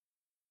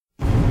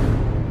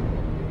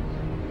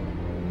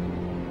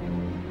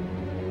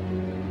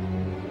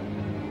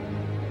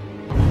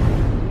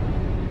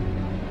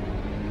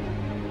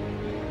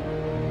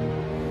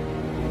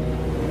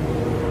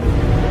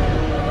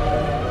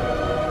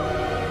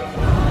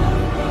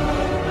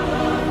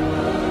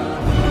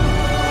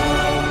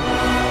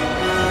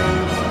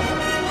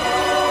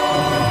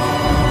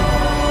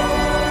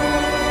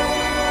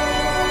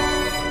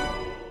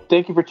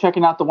Thank you for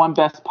checking out the One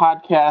Best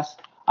podcast.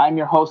 I'm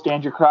your host,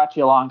 Andrew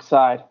Karachi,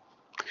 alongside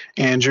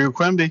Andrew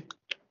Quimby.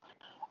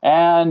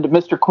 And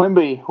Mr.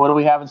 Quimby, what do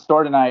we have in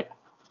store tonight?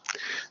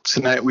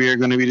 Tonight we are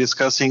going to be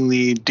discussing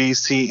the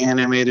DC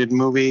animated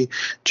movie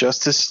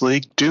Justice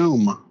League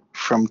Doom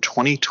from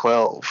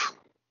 2012.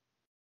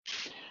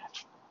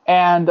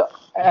 And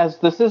as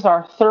this is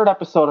our third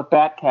episode of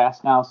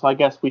Batcast now, so I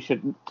guess we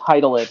should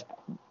title it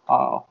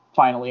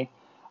finally.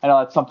 I know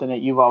that's something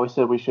that you've always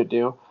said we should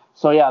do.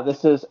 So yeah,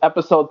 this is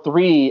episode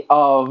 3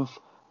 of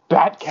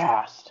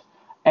Batcast.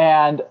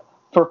 And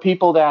for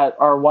people that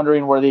are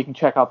wondering where they can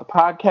check out the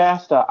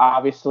podcast,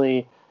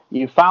 obviously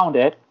you found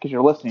it because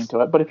you're listening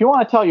to it. But if you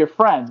want to tell your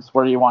friends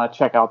where you want to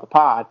check out the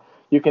pod,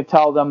 you can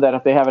tell them that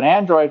if they have an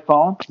Android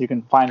phone, you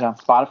can find it on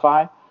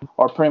Spotify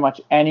or pretty much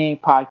any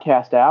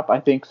podcast app. I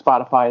think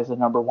Spotify is the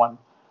number one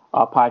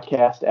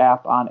podcast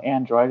app on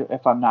Android,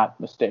 if I'm not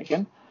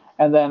mistaken.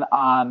 And then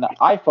on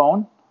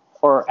iPhone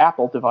or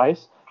Apple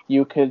device,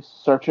 you could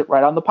search it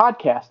right on the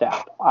podcast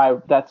app.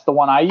 That's the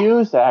one I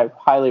use. I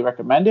highly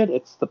recommend it.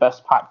 It's the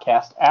best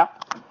podcast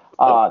app,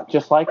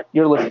 just like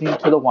you're listening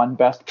to the One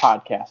Best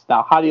podcast.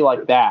 Now, how do you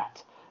like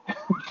that?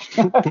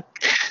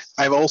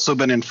 I've also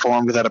been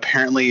informed that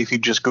apparently if you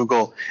just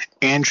Google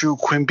Andrew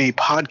Quimby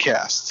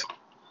podcast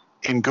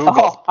in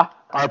Google,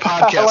 our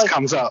podcast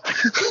comes up.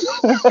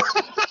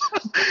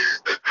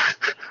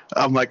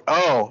 I'm like,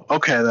 oh,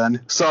 okay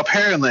then. So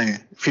apparently,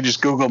 if you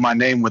just Google my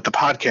name with the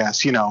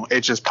podcast,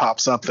 it just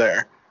pops up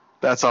there.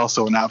 That's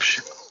also an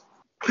option.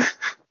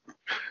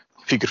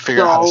 If you could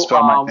figure out how to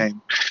spell my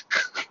name.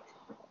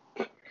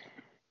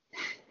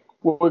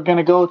 We're going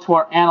to go to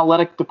our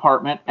analytic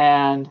department,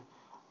 and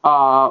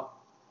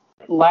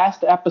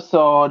last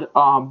episode,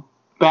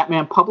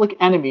 Batman Public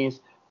Enemies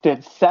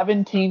did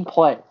 17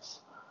 plays.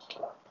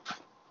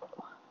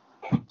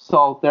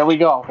 So there we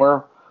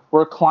go.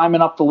 We're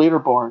climbing up the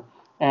leaderboard.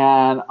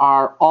 And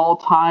our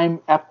all-time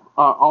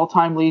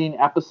leading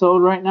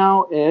episode right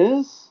now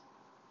is,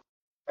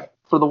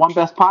 for the One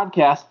Best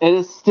podcast, it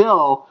is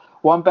still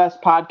One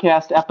Best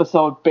Podcast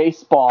episode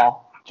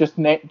Baseball, just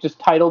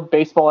titled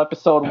Baseball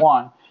Episode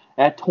 1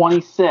 at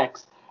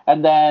 26.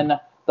 And then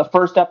the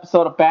first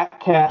episode of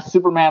Batcast,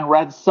 Superman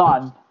Red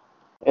Sun,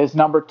 is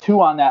number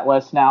 2 on that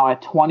list now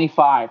at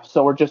 25.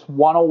 So we're just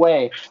one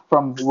away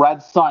from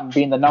Red Sun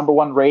being the number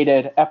 1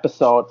 rated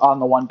episode on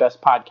the One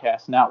Best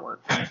Podcast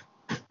network.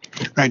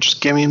 All right, just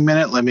give me a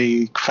minute. Let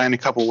me find a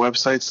couple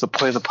websites to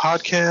play the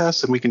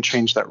podcast, and we can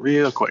change that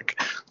real quick.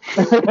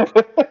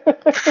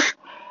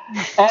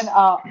 And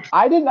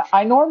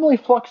I normally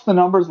flux the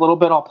numbers a little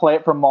bit. I'll play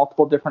it from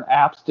multiple different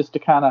apps just to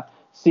kind of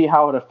see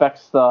how it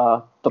affects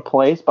the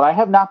place. But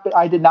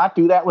I did not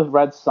do that with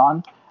Red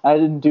Sun. I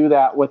didn't do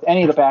that with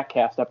any of the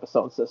Batcast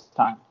episodes this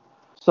time.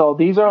 So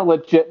these are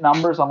legit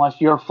numbers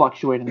unless you're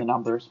fluctuating the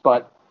numbers.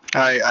 But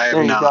I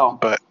have not.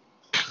 But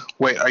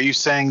wait, are you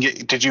saying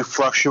did you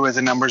fluctuate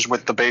the numbers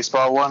with the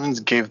baseball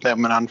ones, give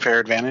them an unfair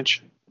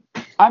advantage?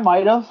 I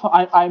might have.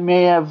 I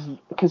may have,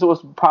 because it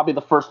was probably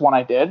the first one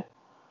I did.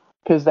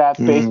 Because that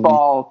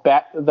baseball,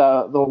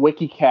 the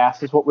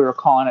WikiCast is what we were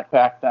calling it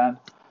back then.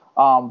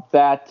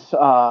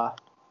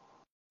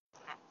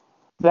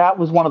 That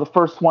was one of the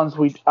first ones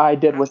I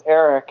did with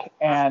Eric,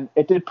 and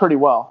it did pretty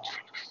well.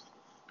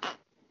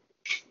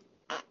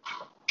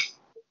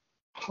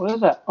 What is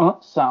that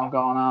sound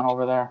going on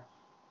over there?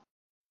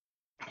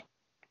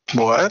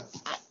 What?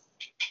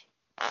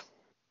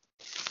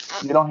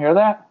 You don't hear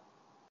that?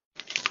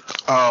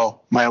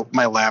 Oh,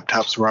 my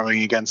laptop's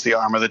rubbing against the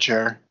arm of the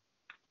chair.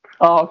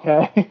 Oh,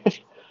 okay.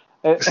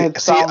 I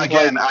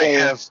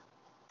have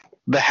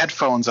the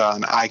headphones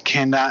on. I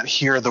cannot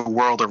hear the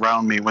world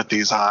around me with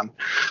these on.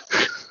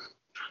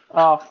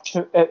 Oh,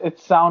 it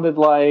sounded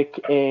like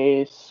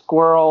a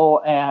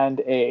squirrel and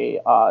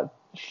a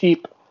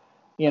sheep,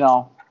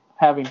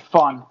 having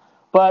fun.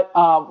 But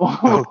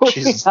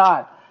moving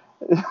on.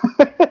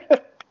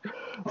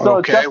 So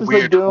okay,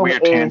 weird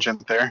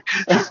tangent there.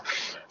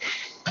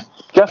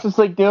 Justice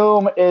League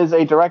Doom is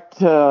a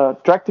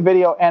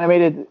direct-to-video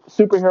animated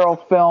superhero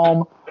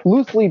film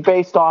loosely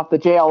based off the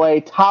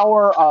JLA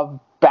Tower of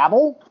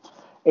Babel,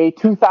 a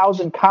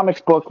 2000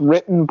 comic book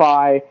written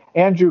by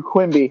Andrew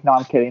Quimby. No,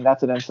 I'm kidding.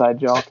 That's an inside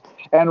joke.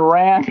 And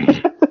ran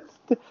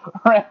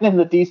in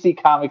the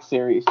DC Comics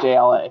series,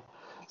 JLA.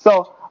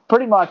 So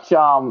pretty much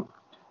from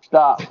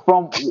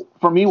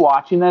me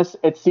watching this,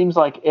 it seems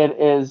like it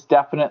is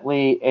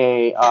definitely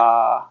a...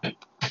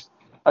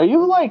 are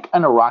you like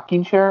in a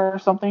rocking chair or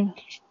something?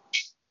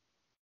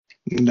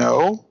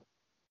 No.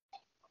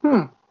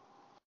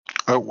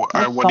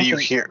 What do you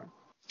hear?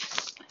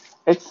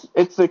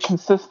 It's a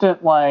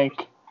consistent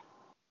like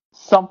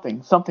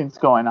something's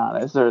going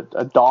on. Is there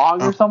a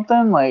dog or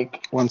something?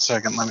 Like 1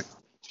 second, let me.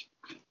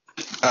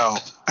 Oh,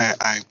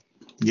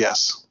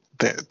 yes.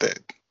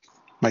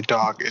 My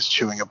dog is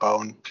chewing a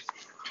bone.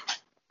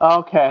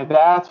 Okay,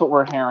 that's what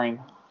we're hearing.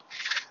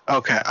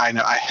 Okay, I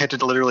know. I had to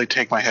literally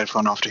take my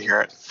headphone off to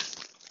hear it.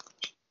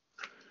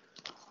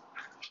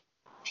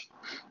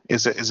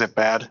 Is it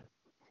bad?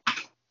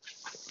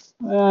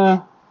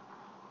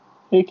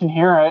 You can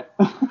hear it.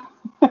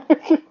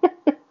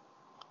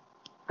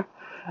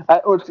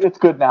 It's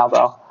good now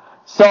though.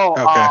 So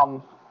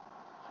Okay.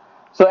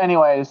 So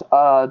anyways,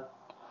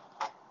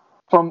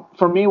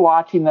 for me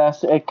watching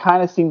this, it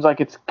kind of seems like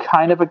it's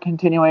kind of a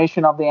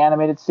continuation of the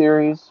animated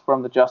series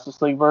from the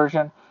Justice League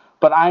version.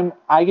 But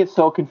I get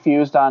so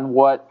confused on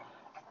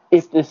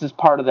if this is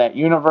part of that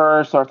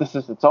universe, or if this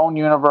is its own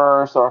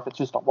universe, or if it's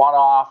just a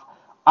one-off.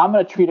 I'm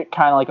gonna treat it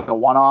kind of like a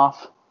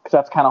one-off because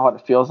that's kind of what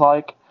it feels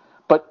like.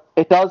 But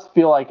it does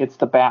feel like it's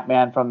the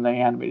Batman from the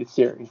animated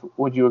series.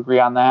 Would you agree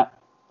on that?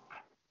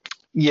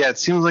 Yeah, it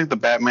seems like the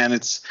Batman.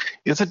 It's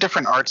a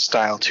different art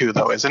style too,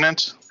 though, isn't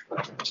it?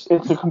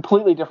 It's a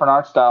completely different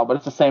art style, but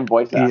it's the same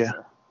voice Yeah.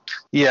 actor.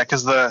 Yeah,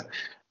 because the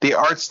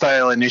art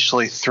style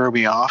initially threw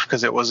me off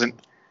because it was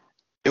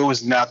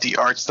not the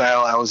art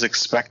style I was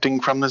expecting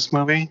from this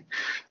movie.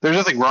 There's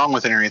nothing wrong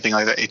with it or anything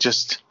like that. It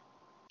just,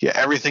 yeah,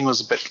 everything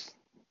was a bit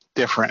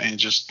different,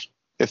 and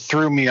it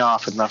threw me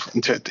off in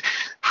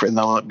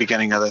the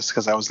beginning of this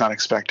because I was not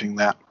expecting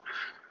that.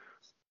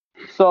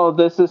 So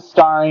this is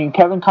starring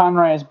Kevin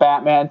Conroy as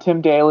Batman,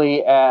 Tim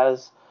Daly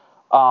as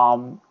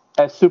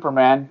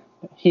Superman.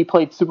 He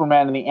played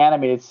Superman in the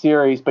animated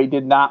series, but he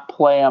did not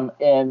play him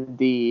in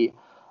the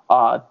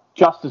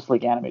Justice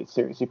League animated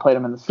series. He played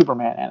him in the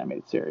Superman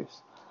animated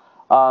series.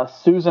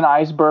 Susan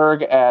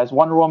Eisberg as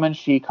Wonder Woman.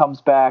 She comes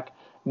back.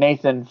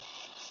 Nathan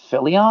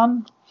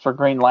Fillion for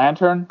Green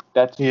Lantern.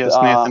 That's Yes,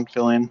 Nathan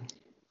Fillion.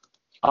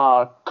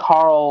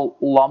 Carl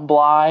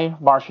Lumbly,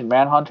 Martian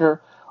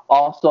Manhunter,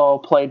 also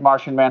played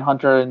Martian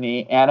Manhunter in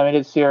the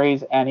animated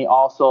series, and he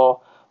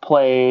also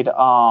played, that's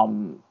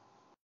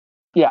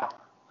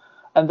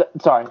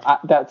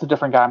a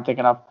different guy I'm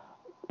thinking of.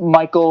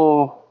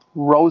 Michael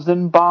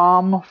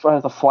Rosenbaum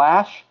for the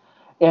Flash.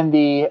 In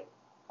the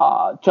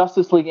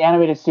Justice League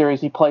animated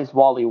series, he plays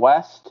Wally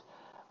West.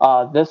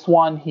 This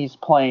one, he's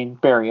playing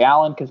Barry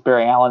Allen because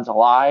Barry Allen's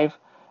alive.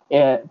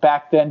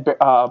 Back then,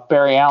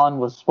 Barry Allen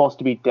was supposed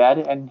to be dead,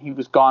 and he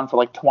was gone for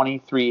like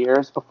 23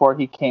 years before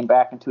he came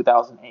back in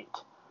 2008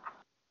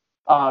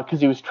 because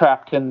he was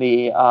trapped in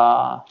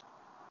the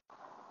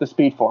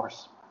Speed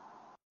Force.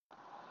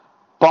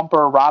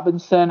 Bumper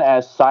Robinson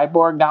as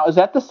Cyborg. Now, is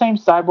that the same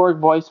Cyborg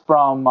voice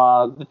from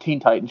the Teen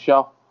Titans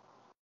show?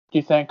 Do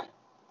you think?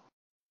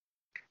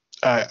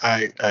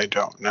 I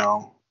don't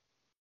know.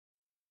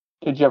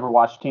 Did you ever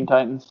watch Teen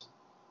Titans?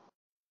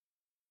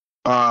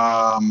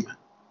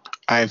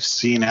 I've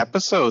seen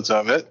episodes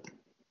of it.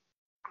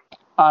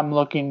 I'm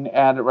looking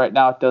at it right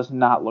now. It does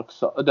not look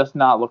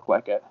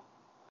like it.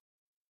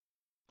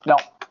 No.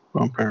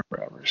 Bumper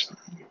Robertson.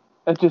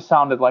 It just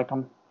sounded like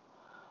him.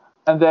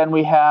 And then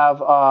we have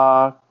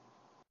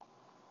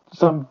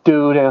some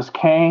dude as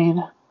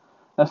Kane.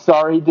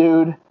 Sorry,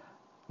 dude.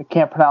 I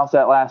can't pronounce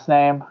that last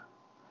name.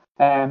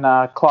 And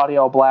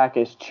Claudio Black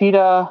is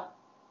Cheetah.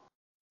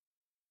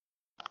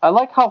 I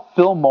like how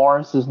Phil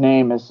Morris's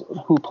name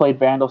who played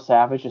Vandal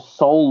Savage, is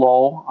so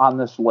low on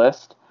this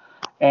list.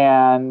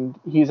 And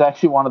he's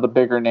actually one of the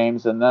bigger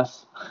names in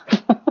this.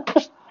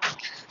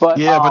 But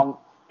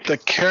the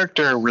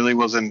character really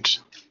wasn't.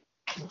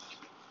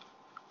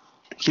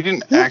 He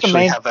didn't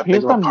actually have that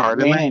big of a part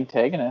in it. He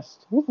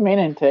was the main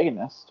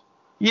antagonist.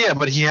 Yeah,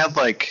 but he had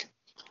like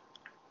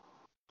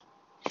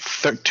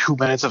 2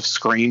 minutes of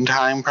screen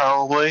time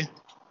probably,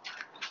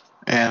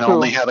 and True.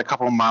 only had a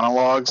couple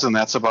monologues, and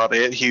that's about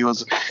it. He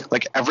was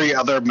like every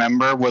other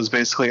member was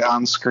basically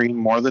on screen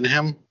more than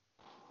him.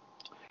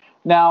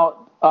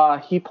 Now,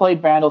 he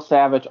played Vandal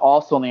Savage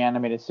also in the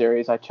animated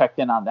series. I checked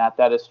in on that.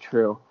 That is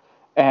true.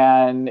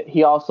 And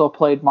he also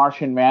played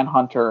Martian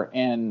Manhunter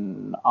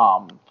in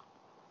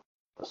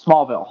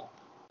Smallville.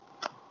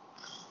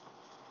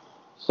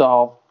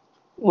 So,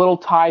 little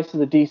ties to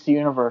the DC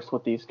universe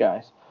with these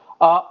guys.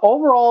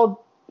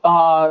 Overall,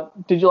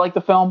 did you like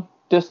the film?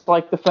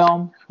 Dislike the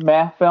film?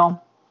 Meh film?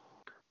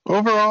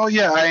 Overall,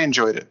 yeah, I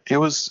enjoyed it. It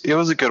was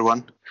a good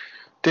one.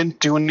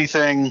 Didn't do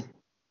anything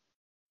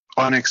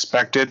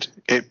unexpected.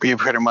 You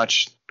pretty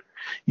much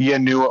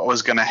knew what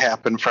was going to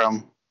happen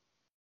from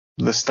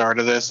the start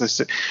of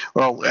this.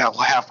 Well,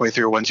 halfway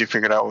through, once you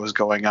figured out what was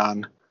going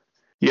on,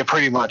 you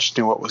pretty much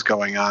knew what was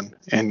going on,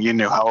 and you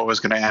knew how it was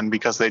going to end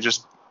because they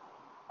just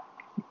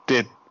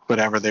did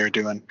whatever they were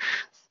doing.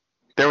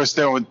 There was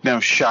no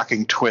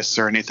shocking twists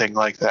or anything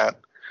like that,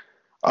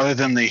 other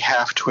than the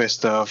half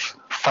twist of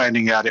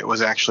finding out it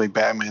was actually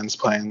Batman's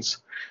plans,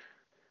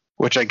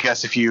 which I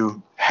guess if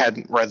you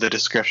hadn't read the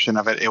description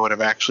of it, it would have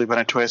actually been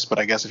a twist. But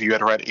I guess if you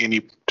had read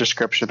any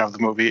description of the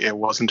movie, it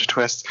wasn't a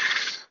twist.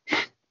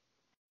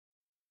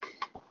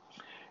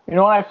 You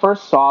know, when I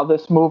first saw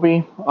this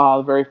movie,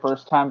 the very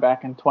first time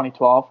back in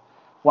 2012,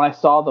 when I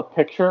saw the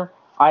picture,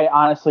 I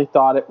honestly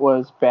thought it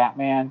was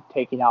Batman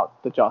taking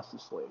out the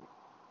Justice League.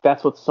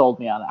 That's what sold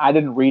me on it. I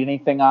didn't read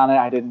anything on it.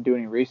 I didn't do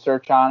any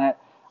research on it.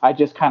 I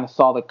just kind of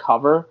saw the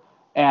cover,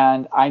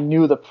 and I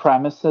knew the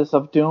premises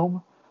of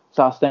Doom.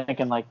 So I was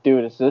thinking, like,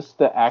 dude, is this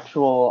the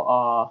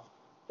actual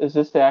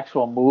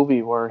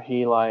movie where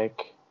he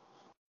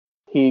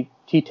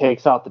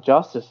takes out the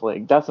Justice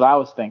League? That's what I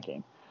was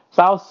thinking.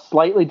 So I was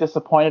slightly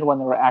disappointed when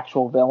there were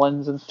actual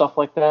villains and stuff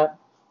like that.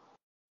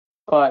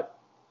 But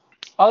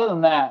other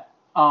than that,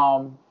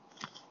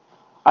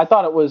 I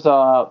thought it was.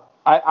 I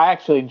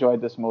actually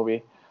enjoyed this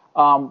movie.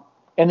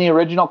 In the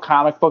original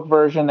comic book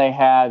version, they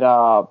had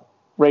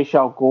Ra's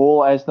al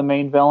Ghul as the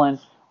main villain.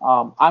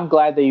 I'm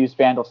glad they used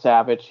Vandal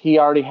Savage. He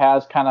already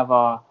has kind of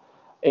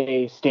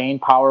a staying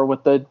power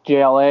with the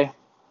JLA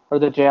or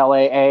the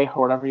JLAA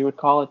or whatever you would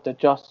call it, the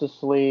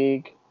Justice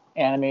League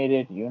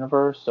Animated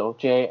Universe. So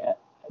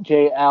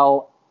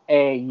JLAU.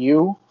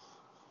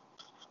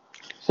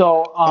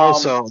 So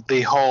also,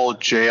 the whole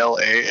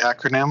JLA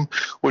acronym,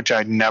 which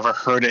I'd never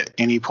heard at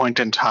any point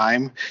in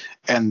time,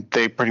 and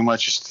they pretty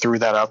much just threw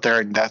that out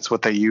there, and that's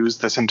what they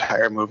used this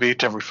entire movie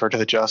to refer to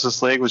the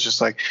Justice League, was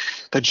just like,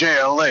 the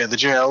JLA, the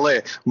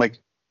JLA. I'm like,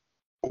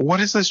 what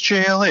is this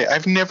JLA?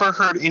 I've never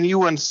heard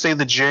anyone say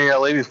the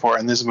JLA before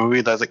in this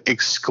movie that's like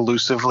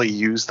exclusively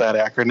used that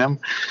acronym.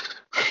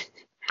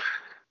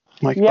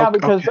 Like, yeah,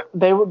 because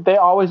they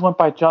always went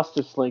by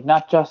Justice League,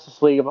 not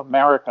Justice League of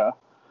America.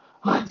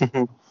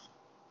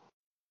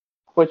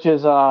 Which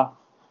is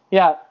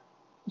yeah.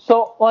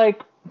 So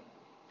like,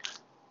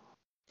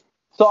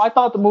 I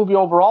thought the movie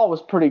overall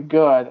was pretty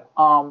good.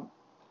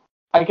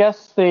 I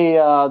guess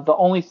the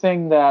only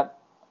thing that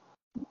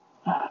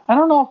I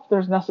don't know if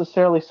there's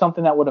necessarily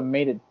something that would have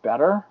made it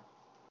better,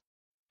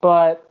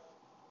 but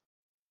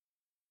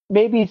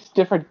maybe it's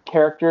different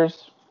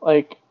characters.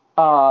 Like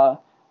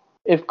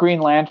if Green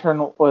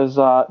Lantern was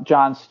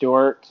John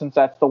Stewart, since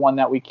that's the one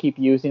that we keep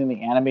using in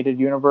the animated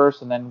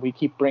universe, and then we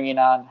keep bringing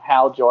on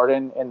Hal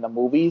Jordan in the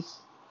movies.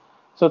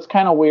 So it's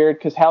kind of weird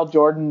because Hal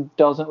Jordan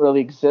doesn't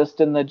really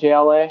exist in the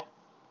JLA.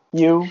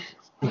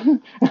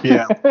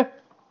 Yeah.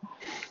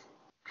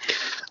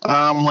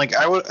 Like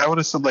I would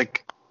have said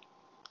like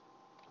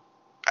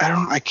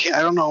I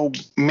don't know,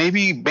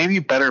 maybe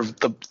better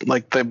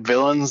the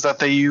villains that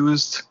they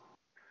used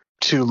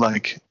to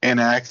like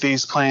enact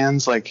these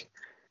plans, like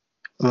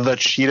the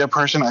cheetah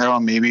person. I don't know,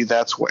 maybe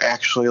that's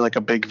actually like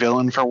a big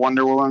villain for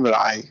Wonder Woman, but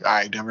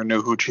I never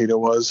knew who Cheetah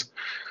was.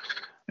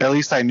 At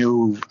least I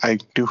knew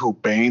who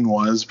Bane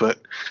was, but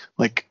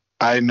like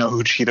I didn't know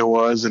who Cheetah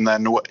was. And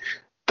then what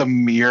the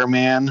Mirror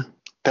Man?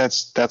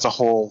 That's a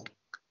whole.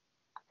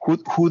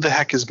 Who the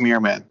heck is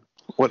Mirror Man?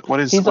 What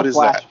is He's what a is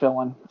Flash that?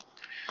 villain.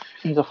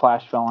 He's a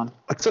Flash villain.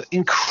 That's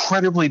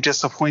incredibly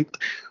disappointing.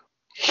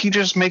 He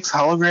just makes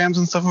holograms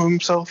and stuff of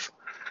himself.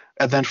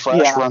 And then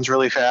Flash runs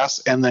really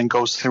fast and then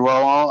goes through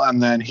all,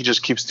 and then he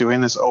just keeps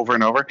doing this over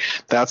and over.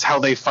 That's how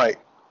they fight.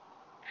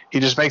 He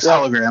just makes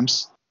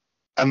holograms,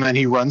 and then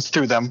he runs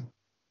through them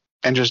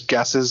and just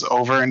guesses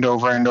over and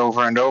over and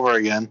over and over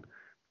again.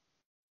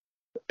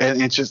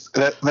 And it's just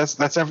that's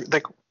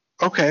like,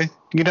 okay,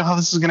 you know how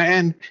this is going to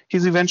end.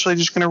 He's eventually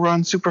just going to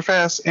run super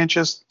fast and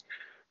just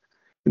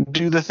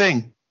do the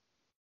thing.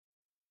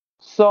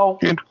 So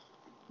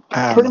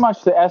pretty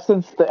much the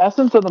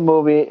essence of the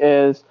movie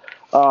is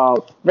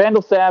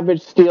Vandal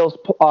Savage steals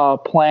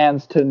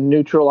plans to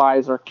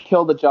neutralize or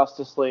kill the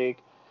Justice League.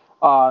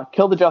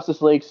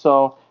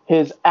 So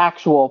his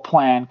actual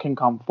plan can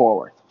come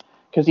forward.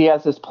 Because he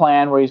has this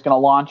plan where he's going to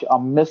launch a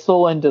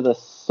missile into the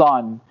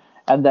sun,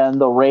 and then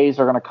the rays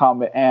are going to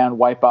come and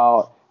wipe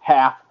out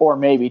half or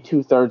maybe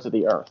 2/3 of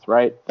the Earth,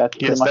 right? That's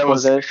pretty much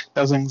what it is.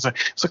 That was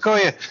it's like, oh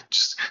yeah,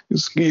 just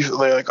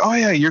like, oh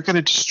yeah, you're going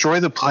to destroy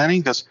the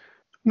planet? Because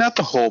not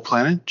the whole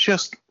planet,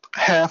 just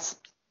half,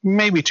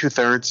 maybe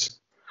 2/3.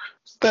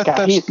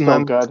 God, he's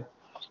so good.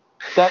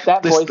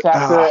 That voice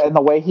actor and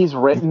the way he's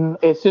written,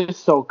 it's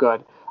just so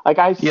good. Like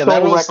I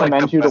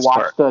recommend you to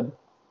watch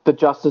the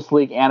Justice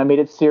League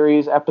animated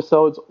series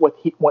episodes with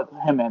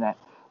him in it.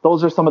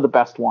 Those are some of the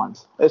best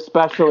ones,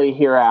 especially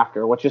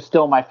Hereafter, which is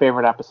still my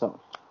favorite episode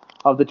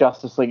of the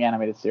Justice League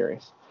animated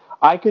series.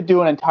 I could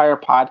do an entire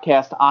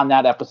podcast on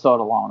that episode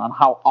alone, on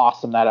how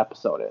awesome that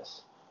episode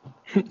is.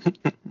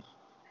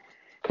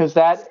 Because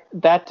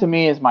that to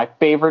me is my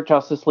favorite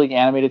Justice League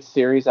animated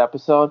series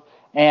episode,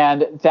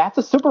 and that's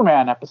a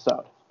Superman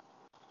episode.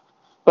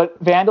 But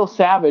Vandal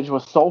Savage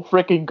was so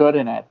freaking good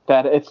in it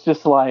that it's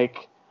just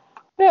like,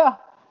 yeah,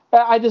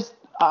 I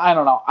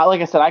don't know.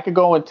 Like I said, I could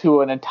go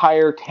into an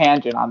entire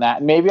tangent on that,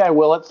 and maybe I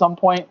will at some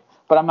point.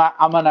 But I'm not.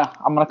 I'm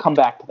gonna come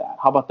back to that.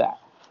 How about that?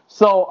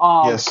 So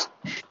yes.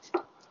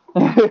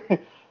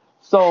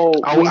 So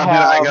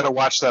I gotta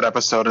watch that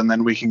episode, and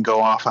then we can go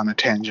off on a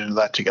tangent of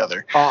that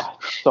together. Oh,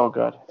 it's so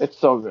good. It's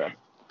so good.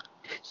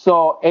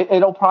 So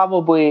it'll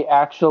probably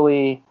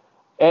actually.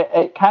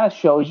 It kind of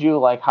shows you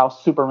like how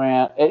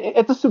Superman.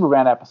 It's a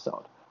Superman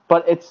episode,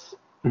 but it's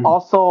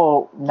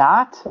also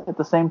not at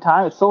the same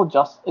time. It's still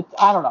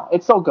I don't know.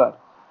 It's so good.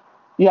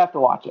 You have to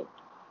watch it.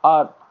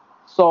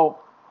 So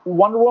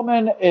Wonder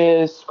Woman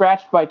is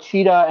scratched by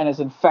Cheetah and is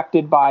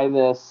infected by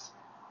this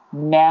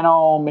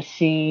nano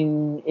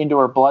machine into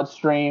her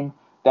bloodstream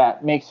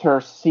that makes her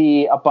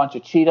see a bunch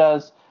of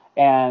cheetahs.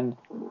 And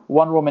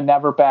Wonder Woman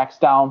never backs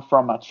down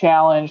from a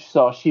challenge,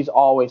 so she's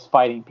always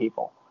fighting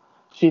people.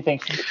 She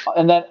thinks,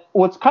 and then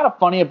what's kind of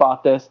funny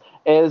about this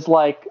is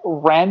like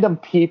random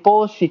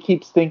people she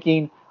keeps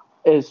thinking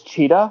is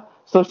Cheetah.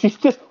 So she's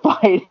just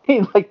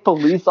fighting like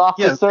police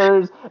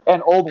officers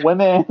and old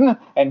women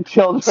and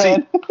children. See,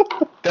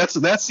 that's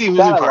the amusing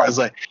part. Is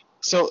like,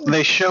 so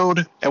they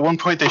showed at one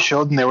point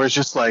and there was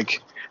just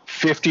like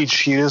 50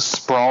 cheetahs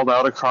sprawled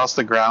out across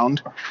the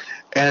ground,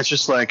 and it's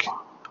just like,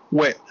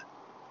 wait,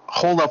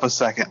 hold up a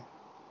second.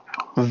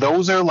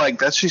 Those are like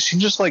she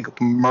just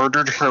like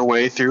murdered her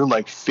way through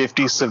like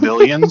 50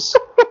 civilians,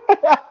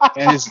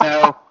 and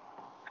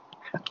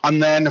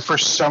then for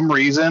some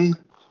reason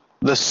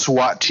the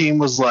SWAT team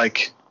was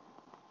like,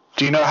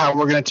 do you know how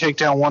we're going to take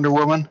down Wonder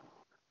Woman?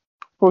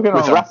 We're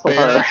going to wrestle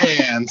bare her.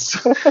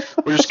 Hands.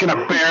 We're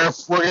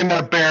going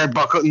to bare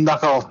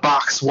knuckle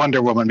box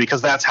Wonder Woman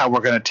because that's how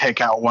we're going to take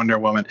out Wonder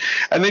Woman.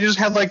 And they just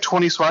had like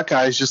 20 SWAT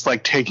guys just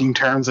like taking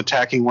turns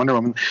attacking Wonder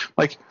Woman.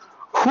 Like,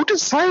 who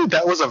decided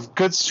that was a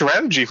good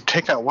strategy to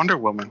take out Wonder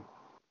Woman?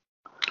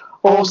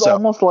 Well, also, it's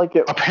almost like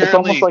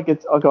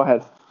oh, go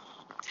ahead.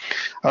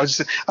 I was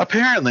just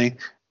apparently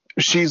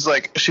she was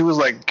like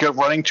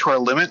running to her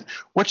limit.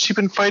 What's she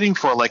been fighting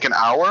for? Like an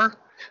hour?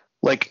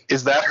 Like,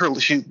 is that her?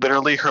 She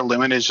literally, her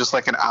limit is just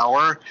like an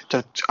hour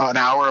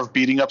of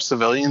beating up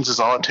civilians is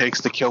all it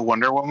takes to kill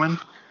Wonder Woman.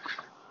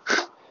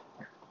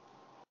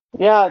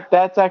 Yeah,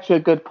 that's actually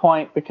a good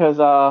point because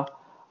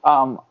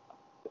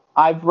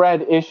I've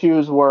read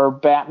issues where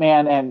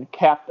Batman and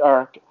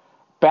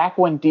back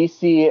when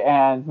DC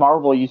and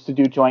Marvel used to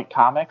do joint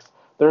comics.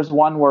 There's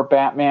one where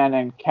Batman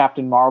and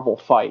Captain Marvel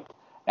fight.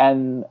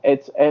 And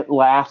it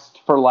lasts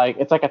for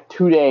it's like a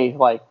 2-day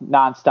like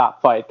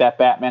nonstop fight that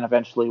Batman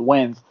eventually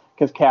wins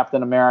because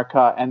Captain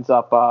America ends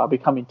up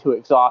becoming too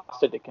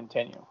exhausted to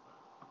continue.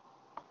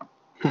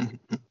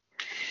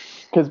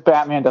 Because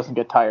Batman doesn't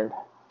get tired.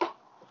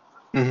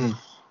 Mm-hmm.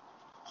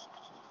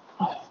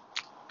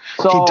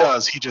 So he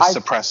does. He just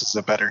suppresses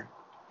it better.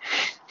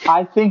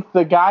 I think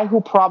the guy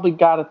who probably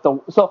got it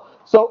So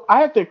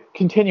I have to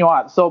continue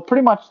on. So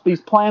pretty much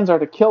these plans are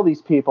to kill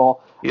these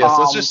people. Yes,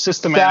 let's just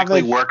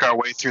systematically work our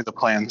way through the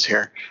plans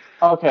here.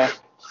 Okay.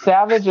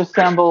 Savage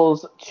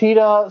assembles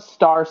Cheetah,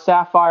 Star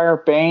Sapphire,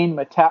 Bane,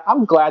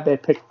 I'm glad they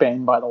picked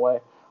Bane, by the way.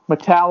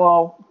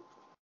 Metallo,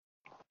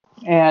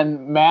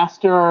 and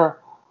Master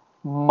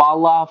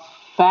Malafak.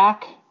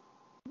 I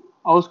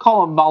always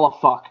call him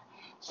Malafak.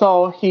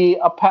 So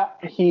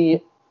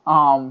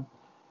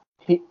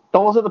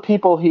those are the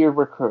people he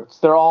recruits.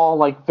 They're all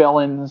like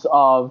villains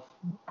of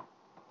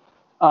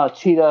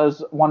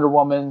Cheetah's Wonder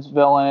Woman's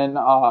villain.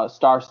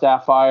 Star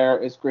Sapphire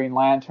is Green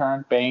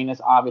Lantern. Bane is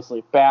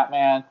obviously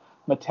Batman.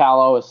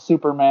 Metallo is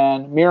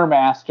Superman. Mirror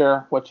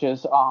Master, which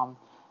is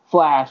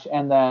Flash,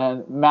 and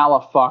then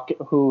Malafak,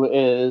 who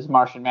is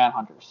Martian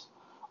Manhunters,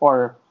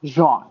 or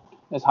Jean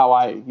is how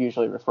I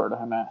usually refer to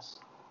him as,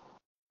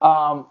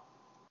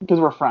 because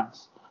we're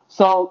friends.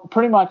 So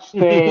pretty much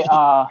they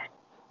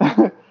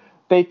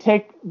they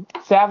take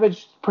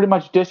Savage pretty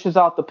much dishes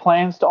out the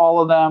plans to all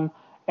of them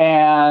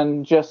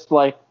and just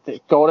like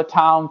go to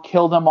town,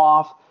 kill them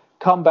off,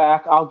 come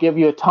back, I'll give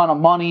you a ton of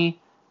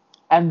money,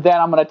 and then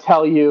I'm going to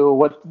tell you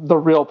what the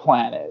real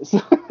plan is.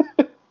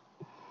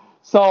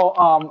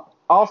 So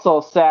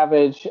also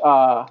Savage,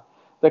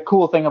 the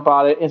cool thing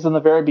about it is in the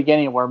very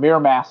beginning where Mirror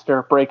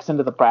Master breaks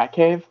into the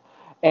Batcave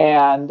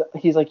and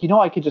he's like,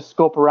 I could just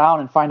scope around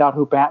and find out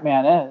who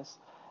Batman is.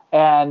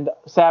 And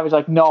Savage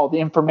like, no, the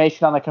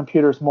information on the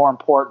computer is more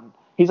important.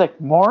 He's like,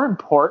 more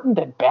important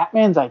than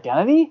Batman's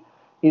identity?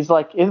 He's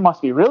like, it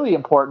must be really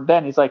important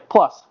then. He's like,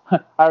 plus, I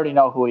already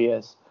know who he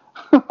is.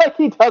 Like,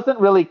 he doesn't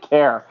really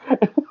care.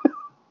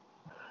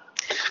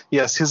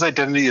 Yes, his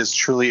identity is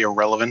truly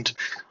irrelevant.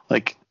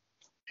 Like,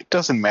 it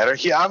doesn't matter.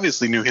 He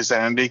obviously knew his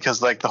identity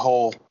because, like, the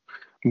whole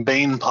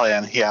Bane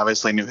plan, he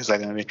obviously knew his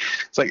identity.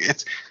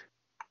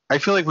 I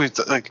feel like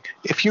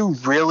if you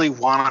really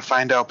want to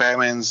find out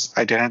Batman's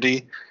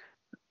identity,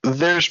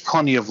 there's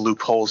plenty of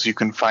loopholes you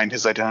can find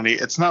his identity.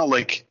 It's not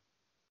like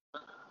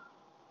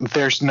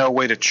there's no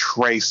way to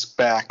trace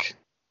back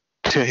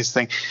to his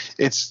thing.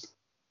 It's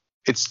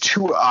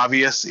too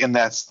obvious in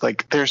that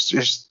like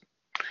there's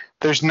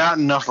not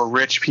enough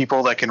rich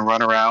people that can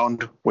run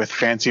around with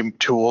fancy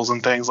tools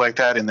and things like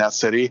that in that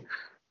city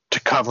to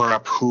cover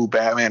up who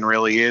Batman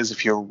really is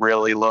if you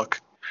really look.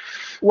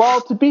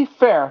 Well, to be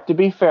fair,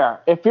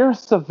 if you're a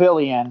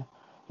civilian,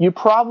 you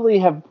probably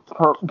have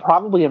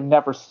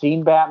never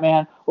seen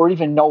Batman or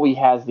even know he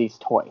has these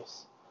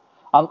toys,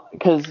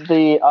 because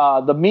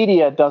the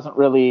media doesn't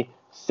really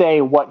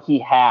say what he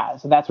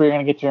has, and that's where you're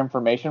going to get your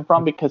information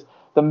from, because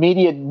the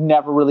media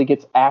never really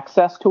gets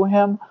access to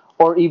him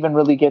or even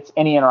really gets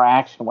any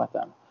interaction with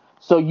him.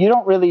 So you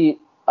don't really,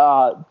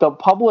 the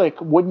public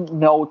wouldn't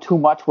know too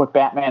much what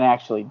Batman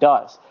actually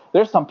does.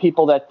 There's some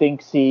people that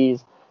think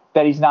he's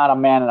not a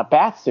man in a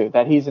bat suit,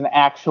 that he's an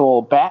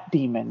actual bat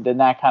demon and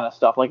that kind of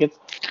stuff. Like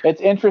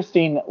it's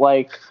interesting.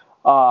 Like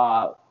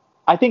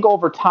I think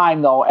over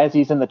time though, as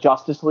he's in the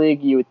Justice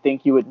League, you would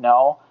think you would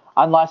know,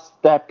 unless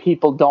that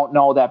people don't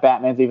know that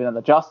Batman's even in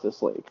the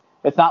Justice League.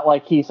 It's not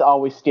like he's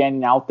always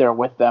standing out there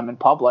with them in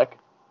public.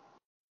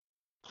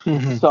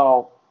 Mm-hmm.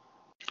 So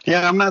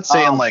Yeah, I'm not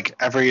saying like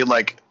every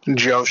like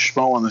Joe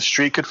Schmo on the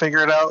street could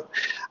figure it out.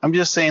 I'm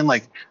just saying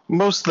like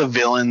most of the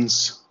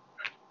villains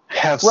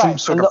have some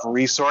sort of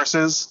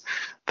resources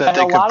that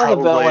they could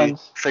probably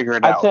figure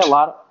it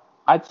out.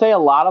 I'd say a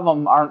lot of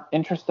them aren't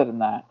interested in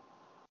that.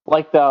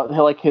 Like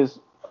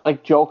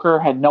Joker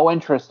had no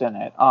interest in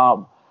it.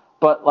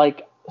 But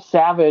like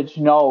Savage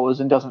knows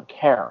and doesn't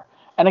care.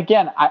 And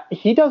again,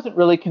 he doesn't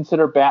really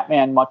consider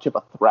Batman much of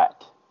a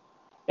threat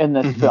in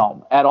this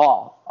film at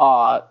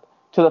all.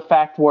 To the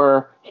fact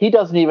where he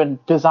doesn't even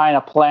design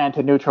a plan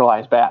to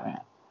neutralize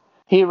Batman.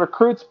 He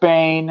recruits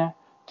Bane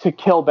to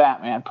kill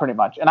Batman, pretty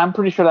much. And I'm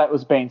pretty sure that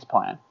was Bane's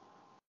plan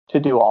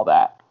to do all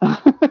that.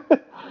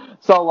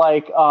 So,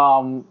 like,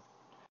 I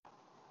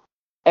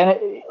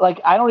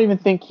don't even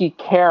think he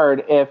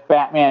cared if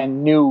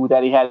Batman knew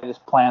that he had his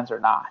plans or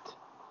not.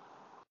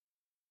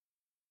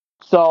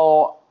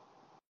 So,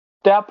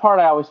 that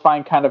part I always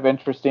find kind of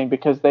interesting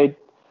because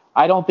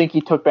I don't think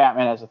he took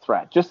Batman as a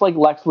threat. Just like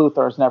Lex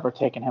Luthor has never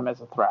taken him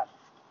as a threat.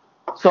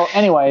 So,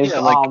 anyways,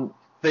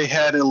 they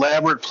had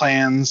elaborate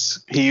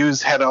plans. He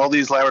had all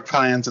these elaborate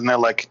plans, and they're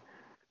like,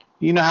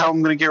 you know how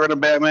I'm going to get rid of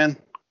Batman?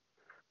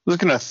 I'm just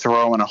going to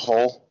throw him in a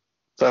hole.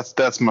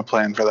 That's my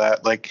plan for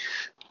that. Like,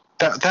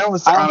 that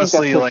was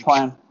honestly like.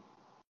 Plan.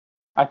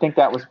 I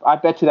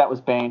bet you that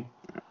was Bane.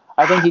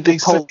 I think he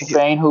just told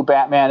Bane who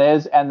Batman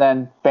is, and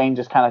then Bane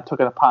just kind of took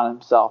it upon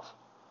himself.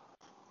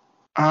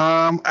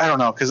 I don't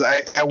know, because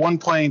at one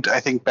point I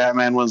think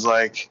Batman was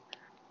like,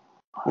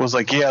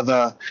 yeah,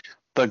 the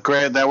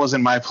great, that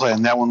wasn't my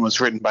plan. That one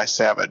was written by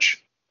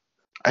Savage.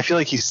 I feel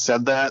like he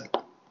said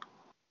that.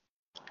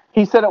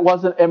 He said it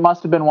wasn't. It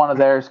must have been one of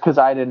theirs because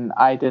I didn't.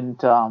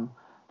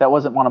 That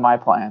wasn't one of my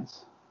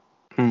plans.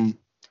 I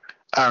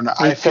don't know.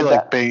 I feel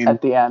like Bane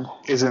at the end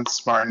isn't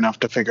smart enough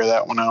to figure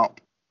that one out.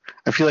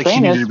 I feel like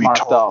Bane he needed to be smart,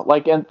 told. though.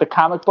 Like in the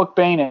comic book,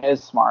 Bane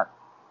is smart.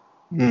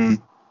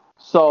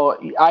 So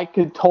I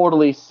could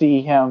totally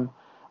see him.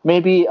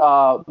 Maybe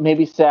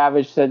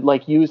Savage said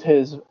like use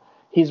his.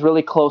 He's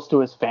really close to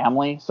his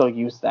family, so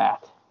use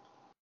that.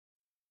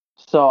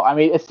 So I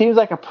mean, it seems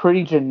like a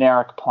pretty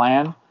generic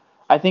plan.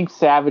 I think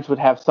Savage would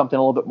have something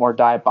a little bit more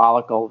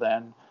diabolical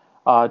than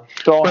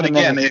throwing But him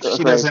again, in if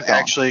he doesn't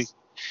actually,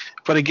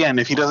 but again,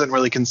 if he doesn't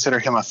really consider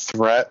him a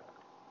threat,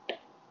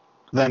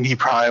 then he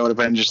probably would have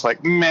been just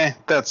like, meh,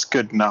 that's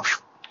good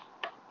enough.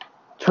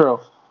 True.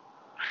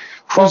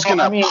 Who's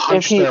gonna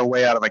punch their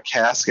way out of a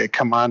casket?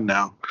 Come on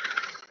now.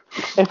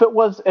 If it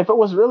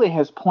was really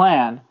his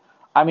plan,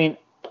 I mean,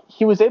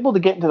 he was able to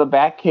get into the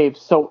Batcave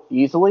so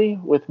easily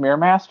with Mirror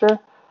Master.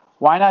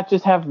 Why not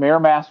just have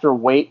Mirror Master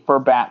wait for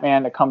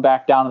Batman to come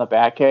back down to the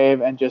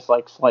Batcave and just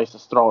like slice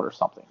his throat or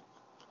something?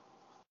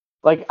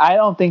 Like, I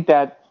don't think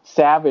that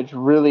Savage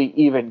really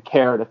even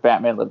cared if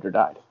Batman lived or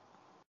died.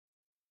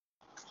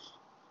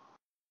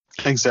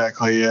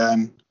 Exactly, yeah.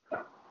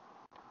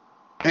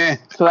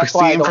 So that's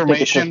why I don't think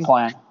it's his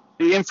plan.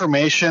 The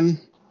information,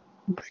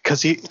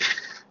 because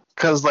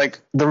like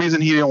the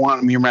reason he didn't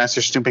want Mirror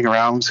Master snooping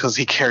around was because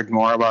he cared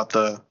more about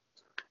the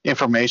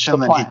information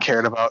than he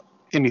cared about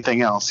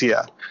anything else.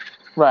 Yeah.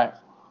 Right.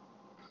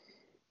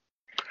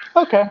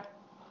 Okay.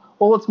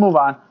 Well, let's move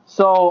on.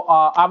 So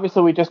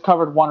obviously we just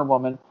covered Wonder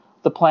Woman,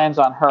 the plans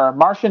on her.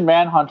 Martian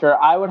Manhunter,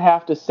 I would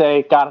have to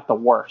say, got it the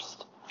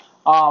worst.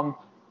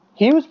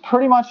 He was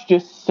pretty much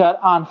just set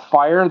on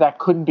fire that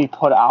couldn't be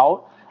put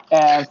out.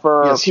 And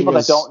for people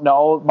that don't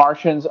know,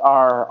 Martians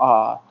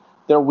are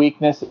their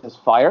weakness is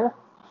fire.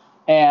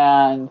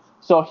 And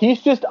so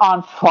he's just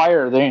on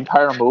fire the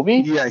entire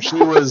movie. Yeah,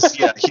 he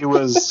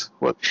was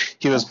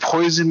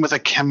poisoned with a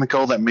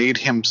chemical that made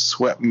him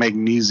sweat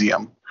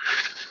magnesium.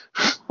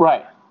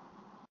 Right.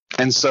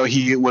 And so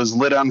he was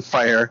lit on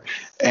fire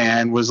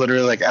and was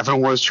literally like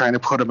everyone was trying to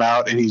put him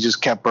out, and he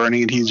just kept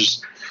burning, and he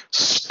just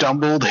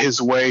stumbled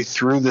his way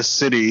through the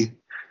city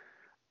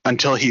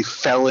until he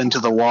fell into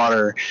the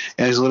water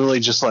and is literally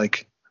just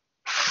like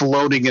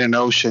floating in an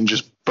ocean,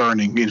 just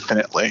burning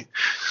infinitely.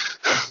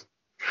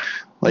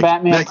 Like,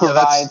 Batman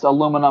provides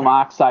aluminum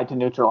oxide to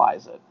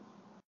neutralize it.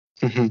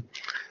 Mm-hmm.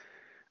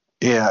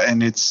 Yeah, and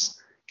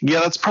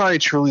that's probably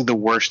truly the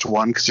worst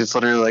one because it's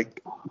literally like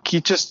he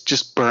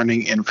just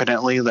burning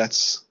infinitely.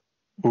 That's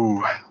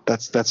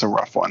a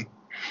rough one.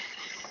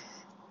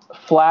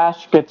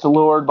 Flash gets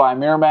lured by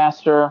Mirror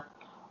Master,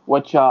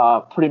 which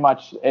pretty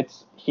much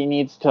he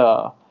needs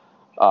to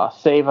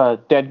save a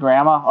dead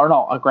grandma, or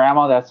no, a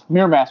grandma that's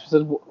Mirror Master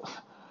says.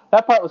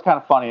 That part was kind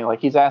of funny.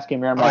 Like, he's asking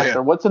Mirror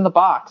Master, what's in the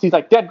box? He's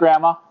like, dead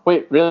grandma.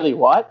 Wait, really?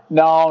 What?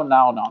 No.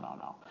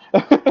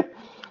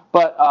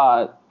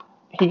 But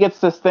he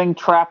gets this thing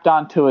trapped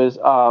onto his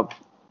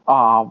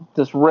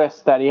this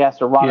wrist that he has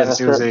to run at a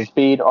certain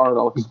speed or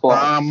it'll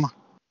explode.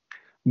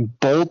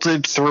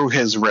 Bolted through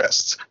his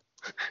wrist.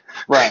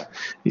 Right.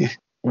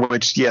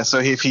 Which, yeah, so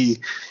if he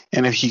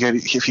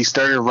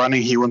started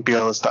running, he wouldn't be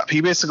able to stop.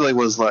 He basically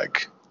was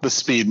like the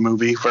Speed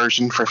movie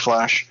version for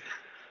Flash.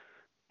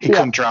 He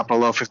couldn't drop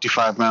below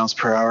 55 miles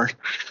per hour.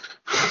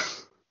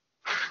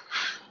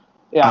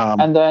 Yeah,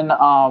 and then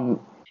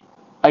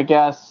I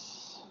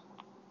guess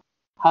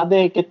How'd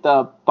they get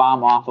the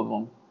bomb off of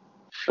him?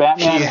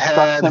 Batman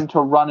instructs him to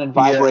run and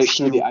vibrate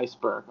through the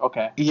iceberg.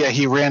 Okay. Yeah,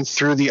 he ran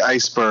through the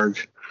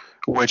iceberg,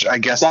 which I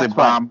guess the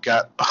bomb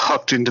got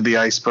hooked into the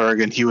iceberg,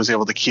 and he was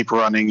able to keep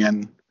running.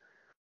 And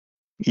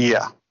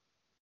yeah.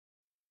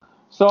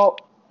 So,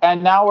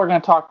 and now we're going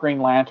to talk Green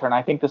Lantern.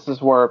 I think this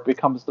is where it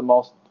becomes the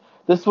most.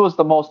 This was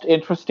the most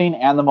interesting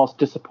and the most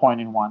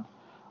disappointing one.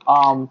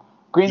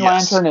 Green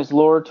Lantern is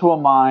lured to a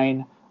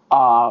mine.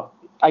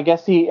 I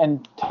guess he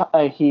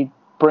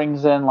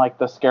brings in like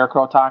the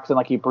Scarecrow toxin,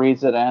 like he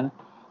breathes it in.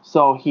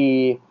 So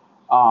he,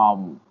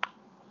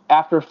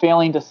 after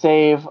failing to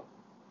save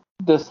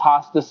this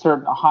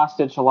certain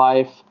hostage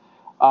life,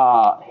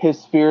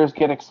 his fears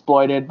get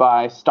exploited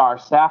by Star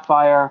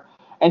Sapphire,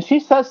 and she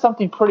says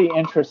something pretty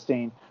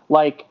interesting.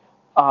 Like,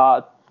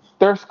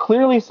 there's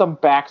clearly some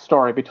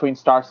backstory between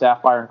Star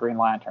Sapphire and Green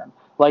Lantern.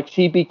 Like,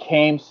 she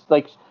became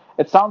like.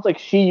 It sounds like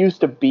she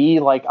used to be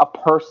like a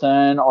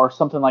person or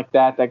something like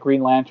that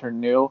Green Lantern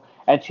knew,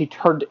 and she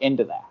turned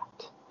into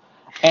that.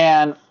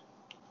 And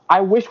I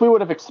wish we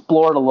would have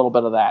explored a little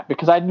bit of that,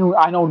 because I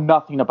know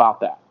nothing about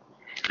that.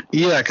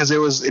 Yeah, because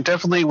it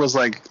definitely was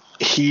like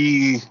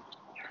he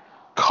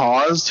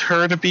caused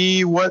her to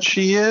be what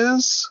she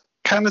is,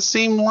 kind of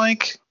seemed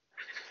like.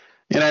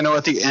 And I know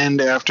at the end,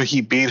 after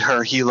he beat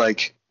her, he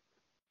like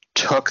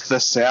took the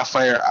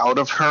sapphire out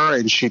of her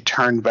and she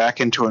turned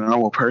back into a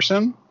normal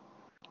person.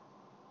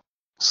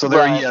 So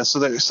there, so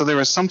there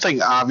was something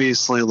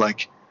obviously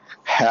like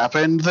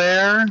happened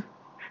there,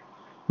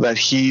 that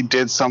he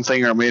did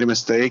something or made a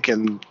mistake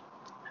and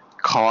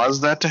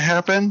caused that to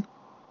happen.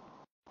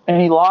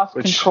 And he lost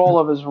control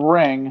of his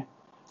ring,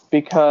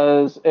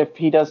 because if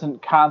he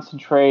doesn't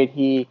concentrate,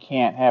 he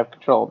can't have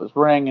control of his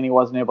ring, and he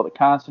wasn't able to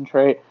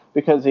concentrate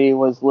because he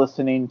was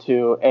listening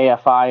to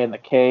AFI in the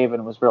cave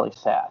and was really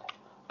sad,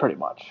 pretty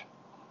much.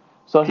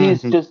 So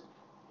he's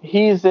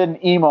he's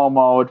in emo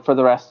mode for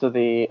the rest of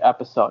the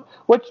episode.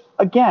 Which,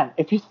 again,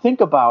 if you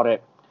think about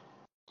it,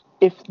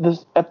 if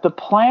the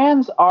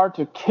plans are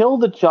to kill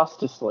the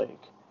Justice League,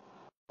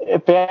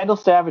 if Vandal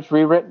Savage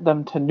rewritten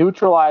them to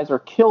neutralize or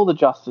kill the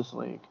Justice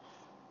League,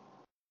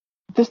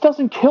 this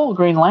doesn't kill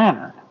Green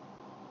Lantern.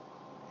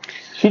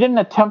 She didn't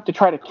attempt to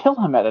try to kill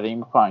him at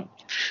any point.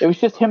 It was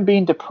just him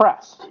being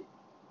depressed.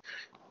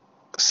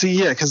 See,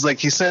 yeah, because like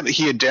he said,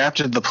 he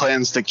adapted the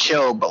plans to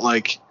kill, but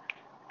like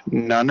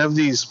none of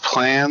these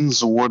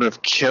plans would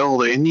have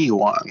killed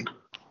anyone.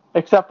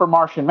 Except for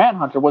Martian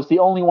Manhunter was the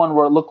only one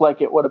where it looked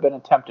like it would have been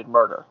attempted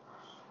murder.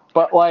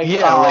 But like,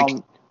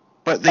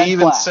 but they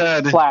even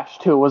said Flash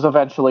too was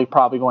eventually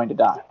probably going to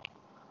die.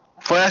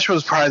 Flash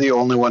was probably the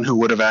only one who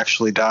would have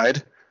actually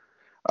died.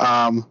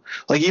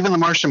 Like even the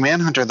Martian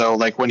Manhunter though,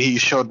 like when he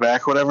showed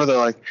back, whatever, they're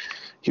like,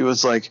 he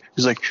was like,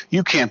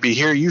 you can't be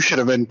here. You should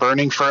have been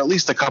burning for at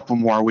least a couple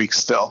more weeks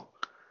still.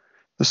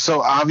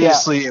 So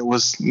obviously it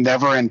was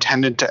never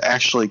intended to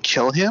actually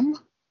kill him.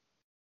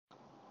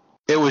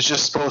 It was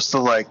just supposed to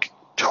like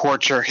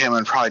torture him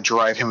and probably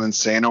drive him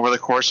insane over the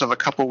course of a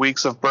couple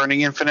weeks of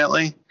burning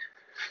infinitely.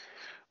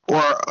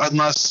 Or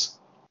unless,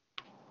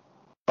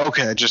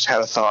 okay, I just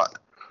had a thought.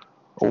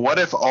 What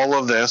if all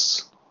of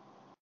this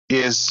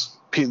is,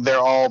 they're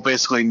all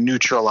basically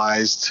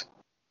neutralized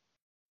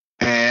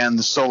and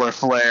the solar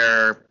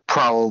flare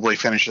probably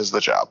finishes the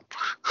job?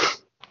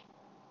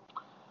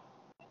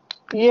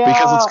 Yeah.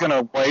 Because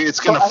it's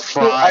gonna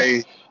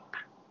fry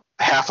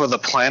half of the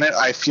planet.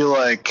 I feel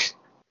like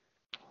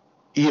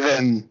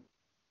even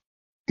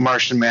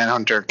Martian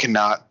Manhunter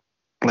cannot,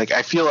 like,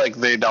 I feel like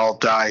they'd all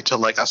die to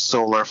like a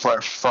solar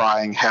flare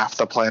frying half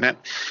the planet.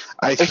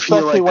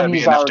 Feel like that'd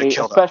be enough to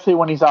kill them. Especially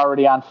when he's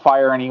already on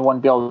fire and he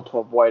wouldn't be able to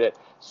avoid it.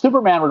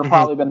 Superman would have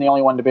probably been the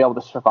only one to be able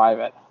to survive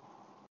it.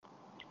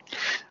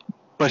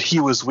 But he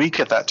was weak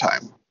at that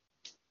time.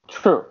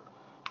 True.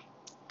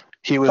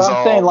 He was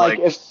I'm saying, like,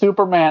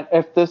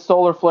 if this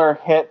solar flare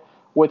hit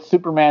with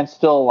Superman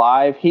still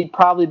alive, he'd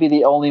probably be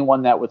the only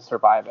one that would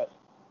survive it.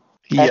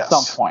 At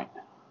some point.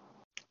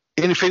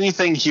 And if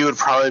anything, he would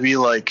probably be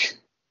like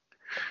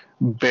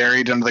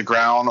buried under the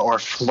ground or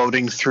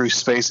floating through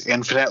space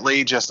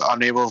infinitely, just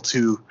unable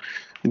to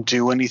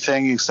do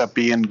anything except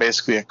be in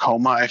basically a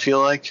coma, I feel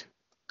like.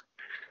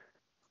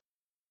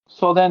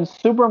 So then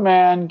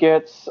Superman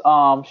gets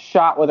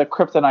shot with a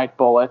kryptonite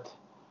bullet,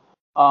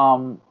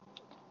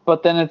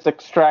 but then it's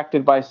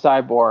extracted by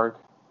Cyborg,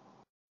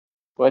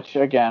 which,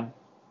 again,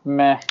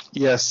 meh.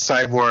 Yes,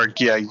 Cyborg,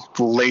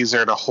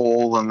 lasered a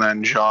hole, and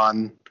then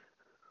John,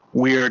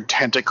 weird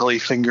tentacly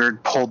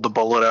fingered, pulled the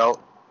bullet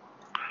out.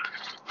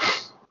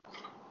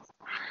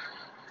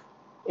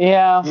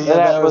 Yeah,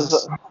 that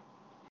was.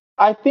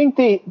 I think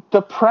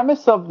the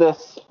premise of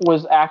this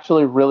was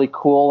actually really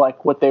cool,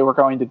 like what they were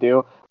going to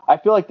do. I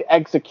feel like the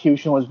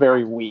execution was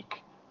very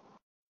weak.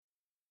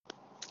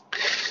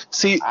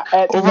 See,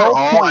 at overall,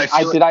 no point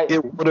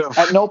it would have.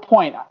 At no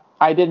point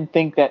I didn't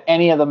think that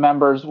any of the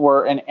members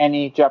were in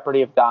any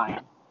jeopardy of dying.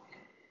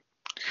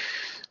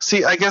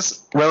 See, I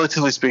guess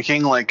relatively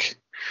speaking, like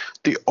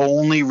the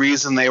only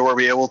reason they were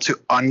able to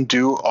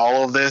undo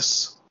all of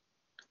this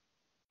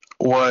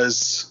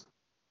was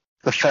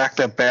the fact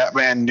that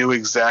Batman knew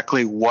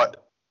exactly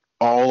what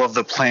all of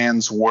the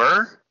plans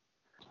were.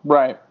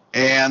 Right.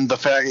 And the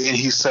fact, and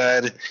he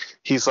said,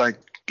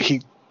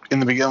 in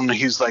the beginning,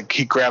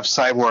 he grabs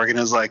Cyborg and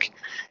he's like,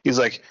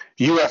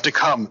 you have to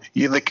come.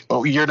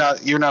 You're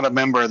not a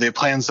member. The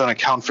plans don't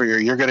account for you.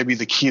 You're going to be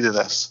the key to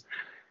this.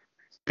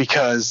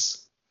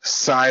 Because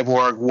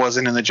Cyborg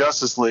wasn't in the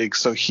Justice League,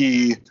 so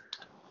he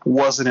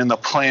wasn't in the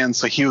plan,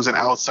 so he was an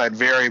outside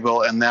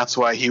variable, and that's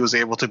why he was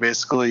able to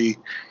basically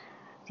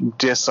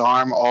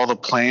disarm all the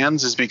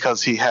plans, is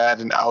because he had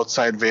an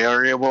outside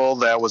variable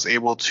that was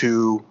able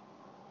to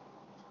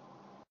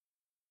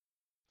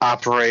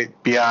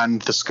operate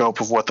beyond the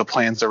scope of what the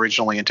plans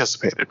originally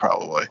anticipated,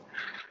 probably.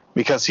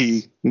 Because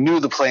he knew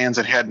the plans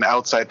and had an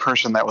outside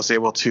person that was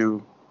able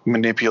to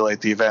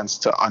manipulate the events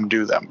to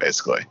undo them,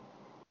 basically.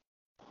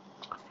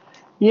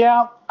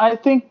 Yeah, I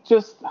think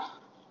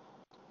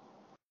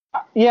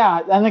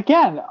and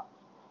again,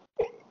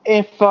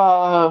 if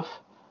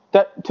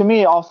that to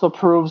me also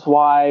proves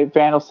why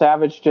Vandal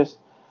Savage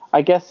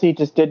I guess he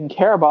just didn't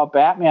care about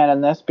Batman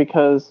in this,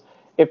 because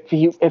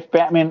if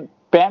Batman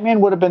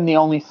would have been the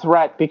only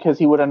threat because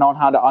he would have known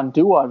how to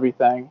undo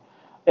everything.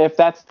 If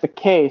that's the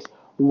case,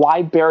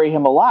 why bury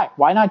him alive?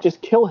 Why not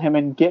just kill him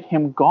and get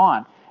him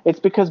gone? It's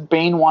because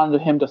Bane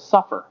wanted him to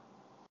suffer.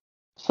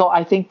 So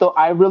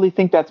I really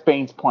think that's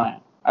Bane's plan.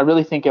 I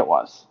really think it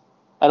was.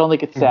 I don't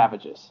think it's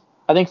Savage's.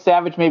 I think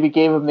Savage maybe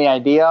gave him the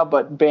idea,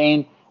 but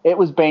it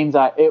was Bane's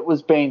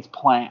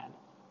plan.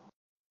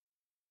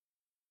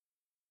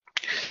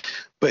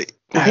 But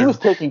he was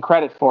taking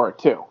credit for it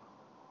too.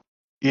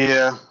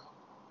 Yeah.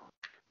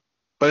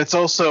 But it's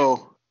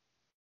also,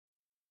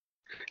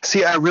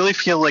 I really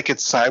feel like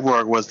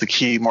Cyborg was the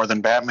key more than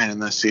Batman in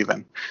this,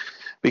 even.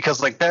 Because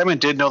Batman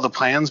did know the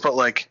plans, but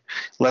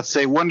let's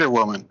say Wonder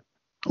Woman,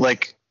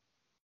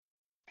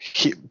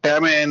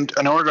 Batman,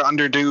 in order to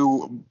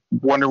undo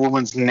Wonder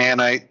Woman's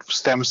nanite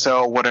stem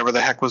cell, whatever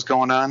the heck was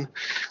going on,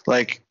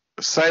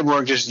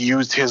 Cyborg just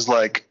used his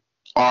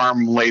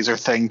arm laser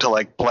thing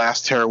to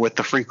blast her with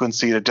the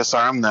frequency to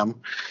disarm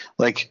them.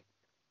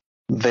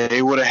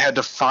 They would have had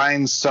to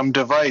find some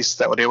device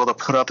that would be able to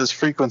put out this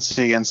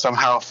frequency and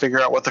somehow figure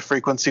out what the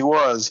frequency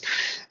was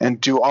and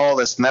do all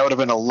this, and that would have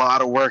been a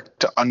lot of work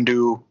to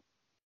undo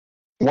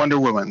Wonder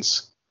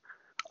Woman's.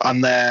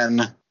 And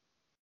then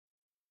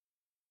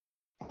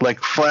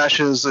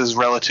Flash's is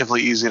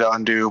relatively easy to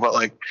undo,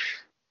 but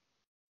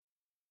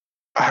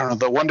I don't know,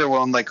 the Wonder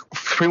Woman,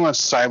 pretty much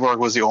Cyborg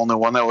was the only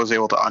one that was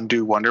able to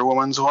undo Wonder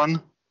Woman's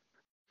one.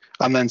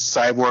 And then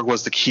Cyborg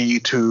was the key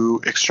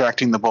to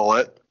extracting the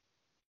bullet.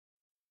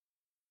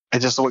 I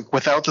just,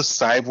 without the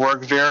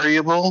Cyborg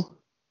variable,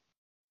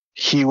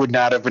 he would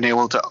not have been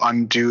able to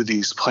undo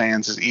these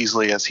plans as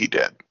easily as he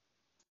did.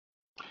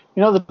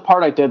 The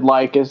part I did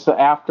like is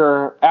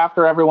after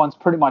everyone's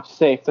pretty much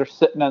safe, they're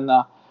sitting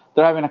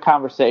they're having a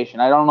conversation.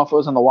 I don't know if it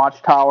was in the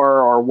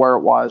Watchtower or where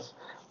it was,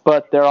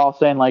 but they're all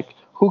saying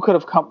who could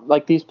have come,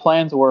 these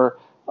plans were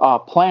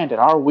planned at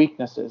our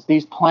weaknesses.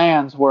 These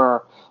plans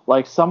were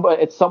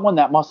it's someone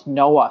that must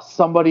know us,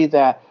 somebody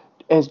that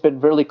has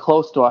been really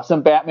close to us.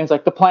 And Batman's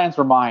the plans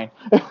were mine.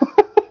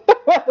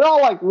 They're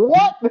all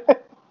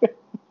what?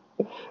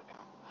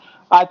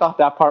 I thought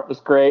that part was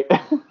great.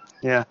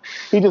 Yeah.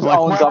 He just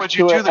owns up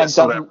to it and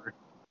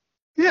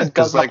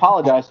doesn't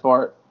apologize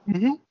for it.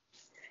 Mm-hmm.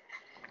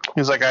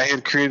 He's I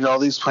had created all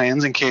these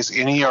plans in case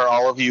any or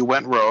all of you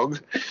went rogue.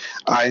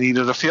 I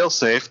needed a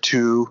failsafe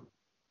to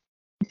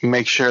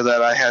make sure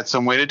that I had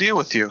some way to deal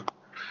with you.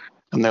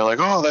 And they're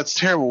oh, that's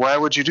terrible. Why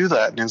would you do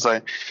that? And he's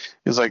like,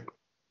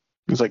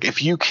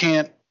 if you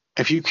can't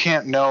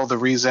know the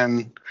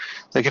reason,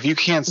 if you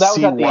can't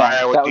see why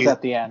I would. That was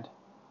at the end.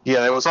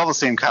 Yeah, it was all the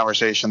same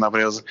conversation though,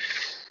 but it was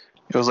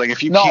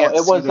if you no, can't.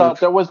 No, it was.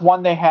 There was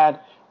one they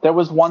had. There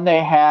was one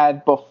they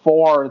had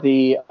before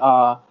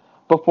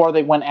before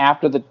they went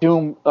after the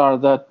Doom or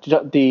the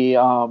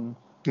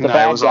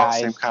bad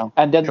guys,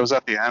 and then it was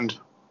at the end.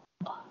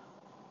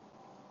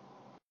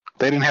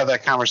 They didn't have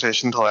that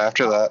conversation until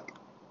after that.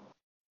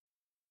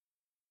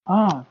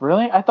 Oh,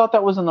 really? I thought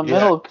that was in the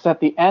middle, because at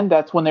the end,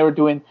 that's when they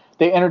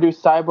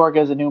introduced Cyborg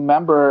as a new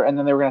member, and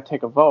then they were going to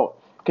take a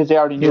vote, because they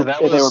already knew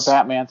they were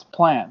Batman's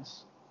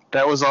plans.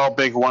 That was all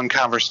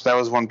that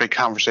was one big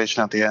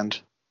conversation at the end,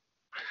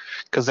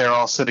 because they were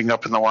all sitting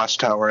up in the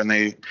Watchtower, and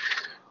they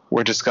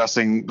discussed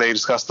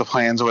the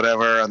plans or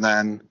whatever, and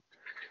then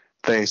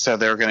they said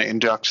they were going to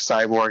induct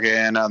Cyborg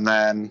in, and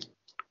then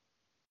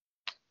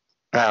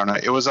I don't know.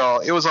 It was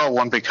all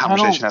one big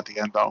conversation at the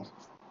end, though.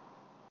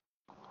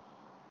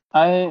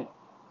 I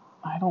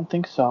don't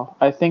think so.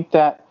 I think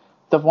that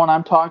the one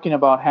I'm talking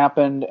about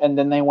happened, and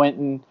then they went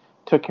and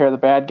took care of the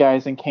bad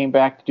guys and came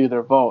back to do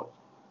their vote.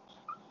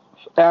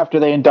 After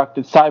they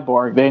inducted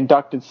Cyborg,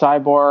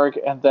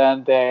 and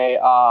then they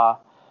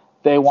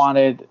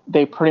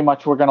pretty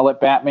much were going to let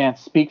Batman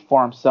speak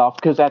for himself,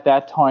 because at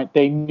that point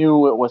they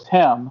knew it was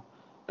him,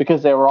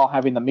 because they were all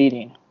having the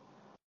meeting.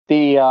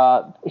 He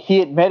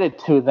admitted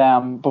to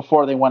them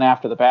before they went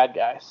after the bad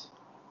guys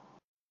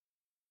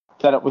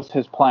that it was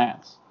his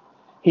plans.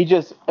 he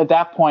just, at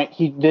that point,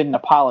 he didn't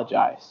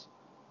apologize.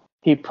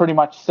 He pretty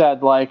much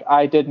said, like,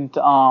 I didn't,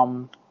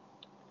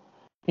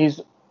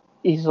 he's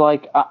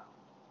like,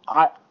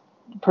 I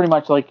pretty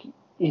much, like,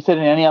 he said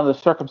in any other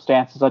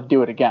circumstances, I'd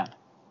do it again.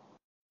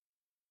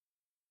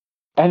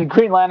 And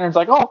Green Lantern's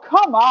like, oh,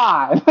 come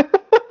on.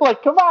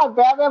 Like, come on,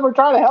 Batman, we're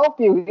trying to help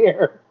you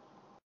here.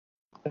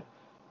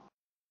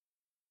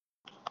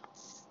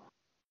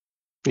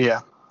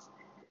 Yeah.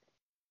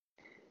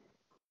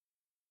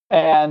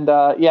 And,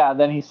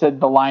 then he said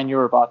the line you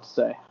were about to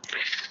say.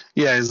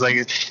 Yeah, he's like,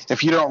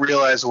 if you don't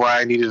realize why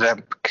I needed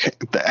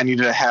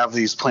to have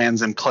these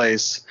plans in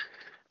place,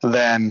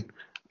 then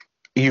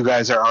you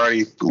guys are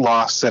already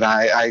lost, and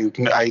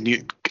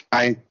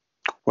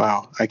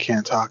wow, I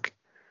can't talk.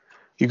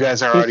 You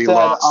guys are already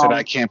lost, and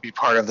I can't be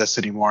part of this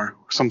anymore.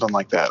 Something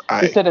like that.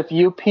 He said, if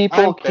you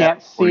people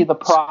can't see the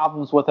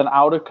problems with an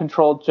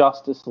out-of-control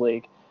Justice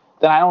League,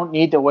 then I don't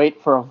need to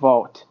wait for a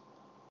vote.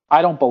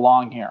 I don't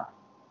belong here.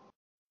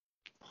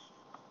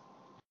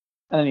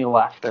 And then he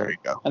left. There you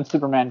go. And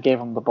Superman gave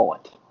him the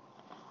bullet.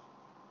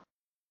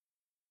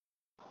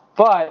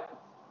 But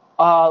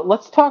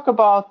let's talk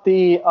about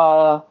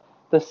the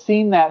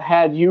scene that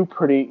had you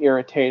pretty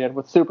irritated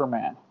with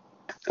Superman.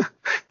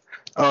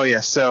 Oh, yeah.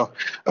 So,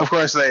 of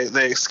course,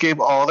 they escape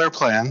all their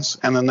plans,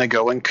 and then they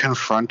go and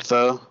confront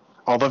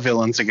all the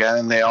villains again,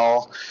 and they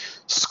all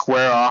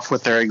square off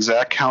with their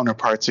exact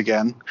counterparts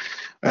again.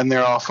 And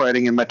they're all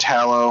fighting in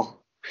Metallo.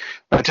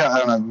 I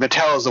don't know.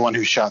 Metallo is the one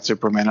who shot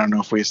Superman. I don't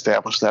know if we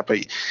established that,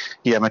 but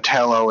yeah,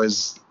 Metallo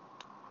is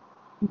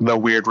the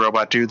weird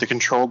robot dude that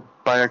controlled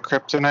by a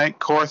kryptonite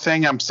core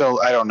thing. I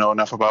don't know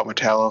enough about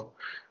Metallo.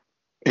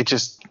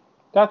 That's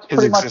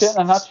pretty much it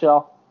in a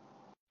nutshell.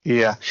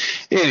 Yeah.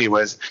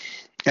 Anyways,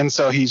 and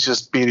so he's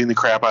just beating the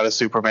crap out of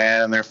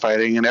Superman, and they're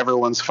fighting, and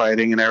everyone's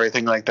fighting, and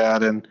everything like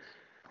that, and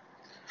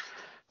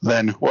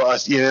then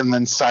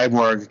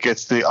Cyborg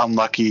gets the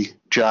unlucky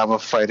job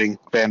of fighting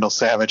Vandal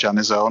Savage on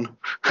his own.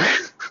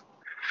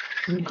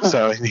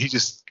 So he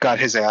just got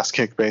his ass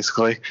kicked,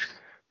 basically.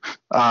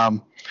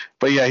 But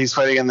yeah, he's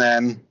fighting, and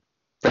then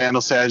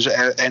Vandal Savage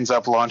ends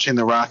up launching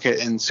the rocket,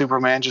 and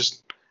Superman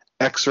just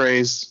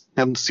X-rays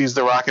and sees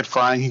the rocket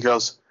flying. He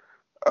goes,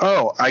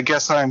 oh, I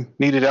guess I'm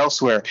needed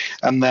elsewhere.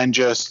 And then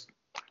just,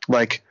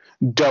 like,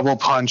 double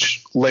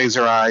punch,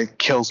 laser eye,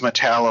 kills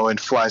Metallo and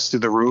flies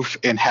through the roof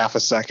in half a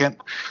second.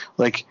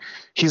 Like,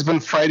 he's been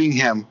fighting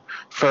him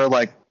for,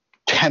 like,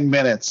 10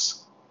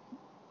 minutes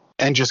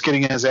and just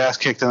getting his ass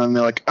kicked, and then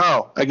they're like,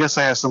 oh, I guess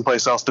I have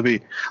someplace else to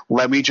be.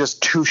 Let me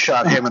just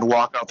two-shot him and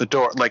walk out the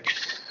door. Like,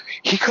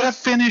 he could have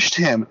finished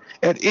him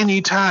at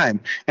any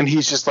time, and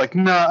he's just like,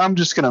 no, I'm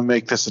just going to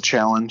make this a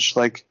challenge.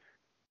 Like,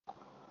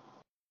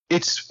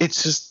 it's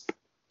just,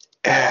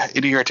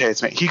 it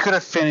irritates me. He could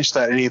have finished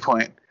that at any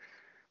point.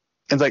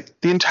 And,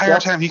 like, the entire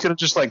time he could have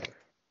just, like,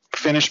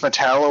 finished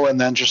Metallo and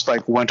then just,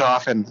 like, went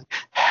off and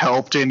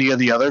helped any of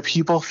the other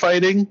people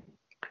fighting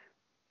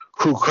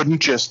who couldn't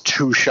just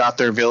two-shot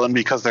their villain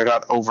because they're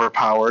not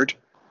overpowered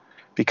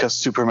because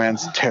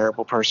Superman's a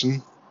terrible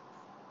person.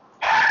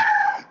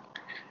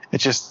 It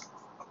just,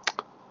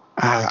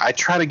 I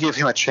try to give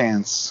him a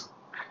chance,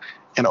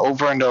 and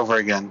over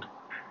again,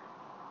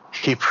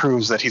 he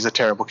proves that he's a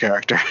terrible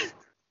character.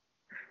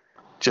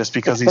 Just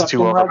because he's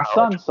too overpowered. Red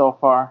Sun so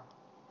far.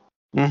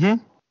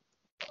 Mm-hmm.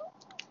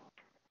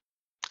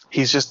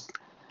 He's just,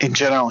 in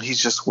general,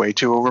 he's just way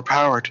too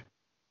overpowered.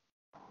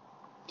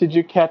 Did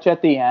you catch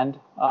at the end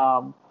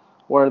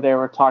where they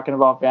were talking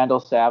about Vandal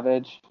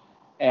Savage?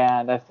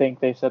 And I think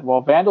they said,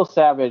 well, Vandal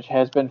Savage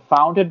has been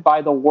founded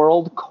by the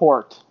World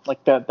Court.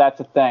 Like, that's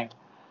a thing.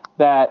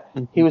 That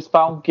he was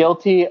found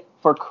guilty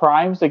for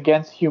crimes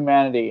against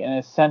humanity and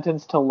is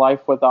sentenced to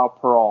life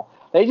without parole.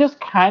 They just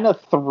kind of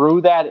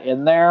threw that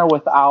in there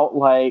without,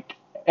 like,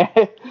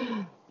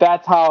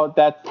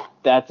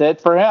 that's it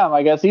for him.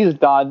 I guess he's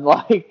done.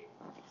 Like,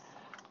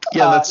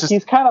 yeah, that's just...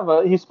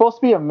 he's supposed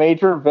to be a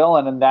major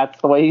villain, and that's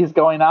the way he's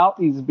going out.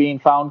 He's being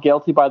found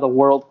guilty by the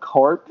World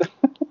Court.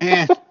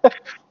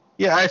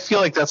 Yeah, I feel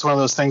like that's one of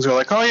those things where,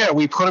 like, oh yeah,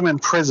 we put him in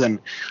prison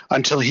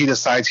until he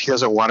decides he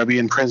doesn't want to be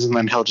in prison,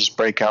 then he'll just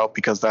break out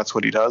because that's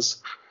what he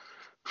does.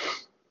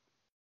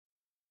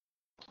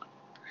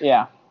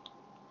 Yeah.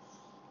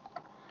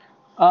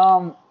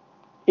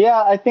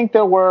 Yeah, I think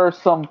there were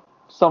some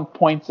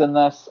points in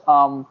this.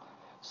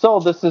 So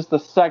this is the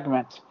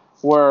segment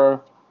where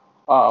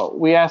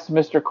we asked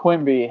Mr.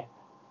 Quimby,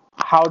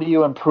 how do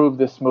you improve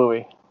this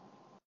movie?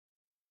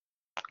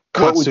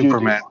 Cut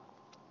Superman.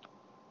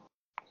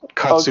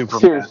 Cut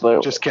Superman. Seriously.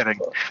 Just kidding.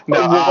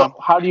 No.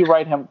 How do you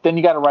write him? Then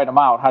you got to write him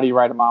out. How do you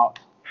write him out?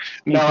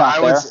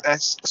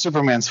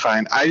 Superman's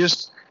fine. I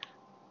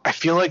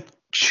feel like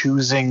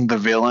choosing the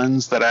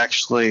villains that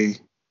actually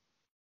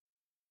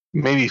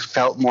maybe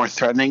felt more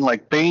threatening.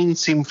 Like, Bane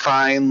seemed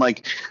fine.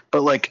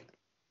 But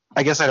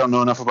I guess I don't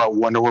know enough about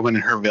Wonder Woman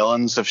and her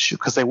villains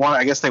because they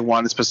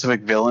wanted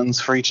specific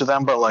villains for each of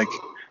them. But, like,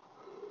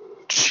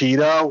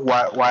 Cheetah,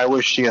 why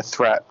was she a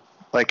threat?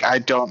 Like, I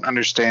don't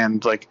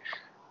understand. Like,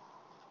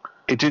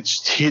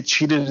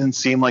 she didn't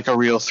seem like a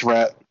real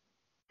threat.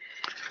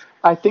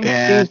 I think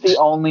And she's the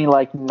only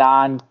like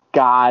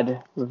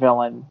non-god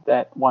villain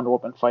that Wonder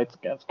Woman fights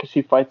against because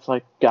she fights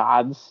like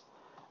gods,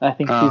 and I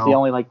think she's the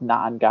only like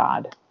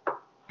non-god.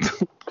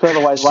 Because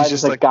otherwise, why she's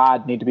does just a like,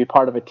 god need to be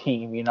part of a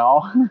team? You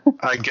know?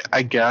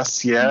 I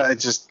guess, yeah.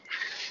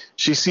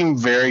 She seemed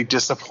very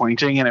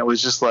disappointing, and it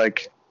was just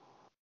like,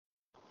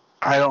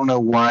 I don't know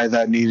why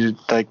that needed,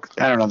 like,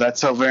 I don't know, that's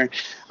so very,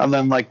 and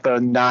then like the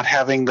not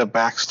having the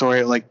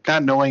backstory, like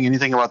not knowing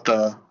anything about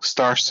the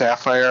Star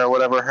Sapphire or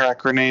whatever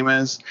her name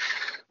is.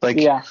 Like,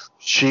 Yeah.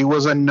 she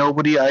was a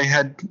nobody I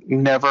had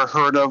never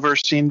heard of or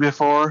seen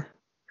before.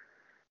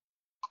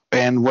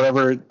 And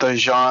whatever the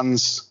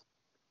Jean's,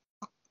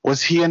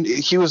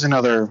 he was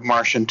another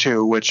Martian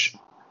too, which,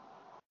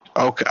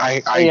 okay,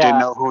 I didn't Yeah.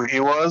 know who he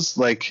was.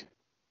 Like,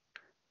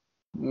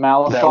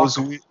 that was,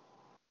 Malafuck.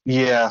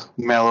 yeah,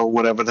 Mellow,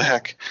 whatever the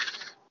heck.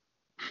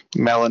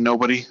 Mellow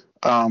nobody.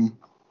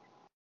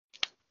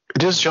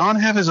 Does John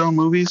have his own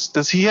movies?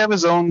 Does he have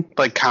his own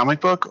like comic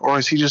book, or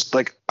is he just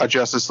like a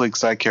Justice League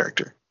side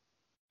character?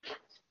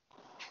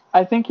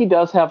 I think he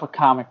does have a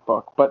comic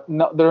book, but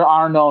no, there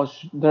are no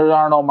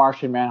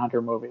Martian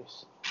Manhunter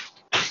movies,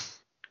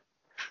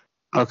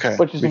 Okay,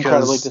 which is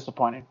incredibly because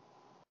disappointing.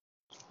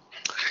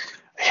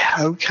 yeah,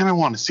 I kind of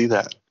want to see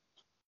that.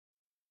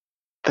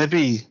 That'd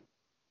be,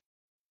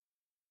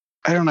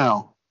 I don't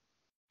know.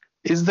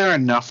 Is there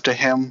enough to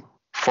him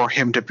for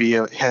him to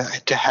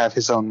to have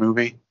his own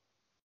movie?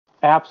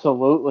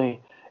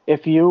 Absolutely.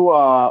 If you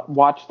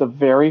watch the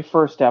very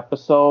first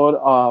episode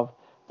of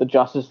the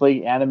Justice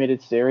League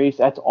animated series,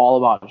 that's all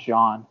about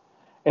Jean.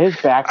 His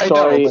I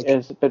know, backstory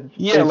like,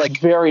 yeah, is like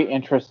very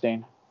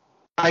interesting.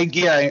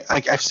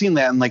 I've seen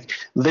that, and like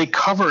they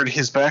covered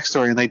his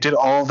backstory and they did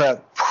all of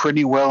that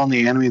pretty well in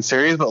the animated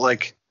series, but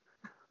like,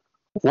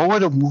 what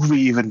would a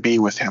movie even be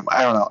with him?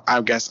 I don't know.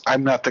 I guess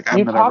I'm not You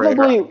a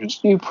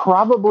writer.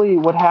 probably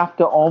would have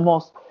to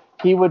almost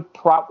you'd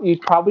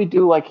probably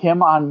do like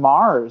him on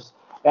Mars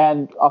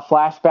and a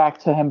flashback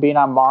to him being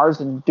on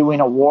Mars and doing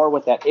a war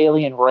with that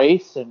alien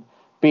race and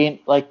being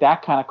like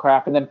that kind of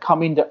crap, and then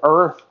coming to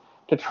Earth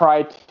to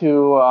try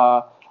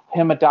to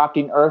him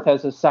adopting Earth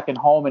as his second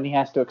home, and he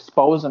has to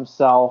expose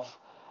himself,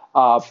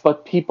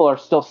 but people are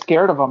still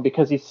scared of him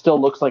because he still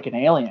looks like an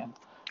alien.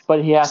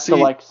 But he has to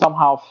See, like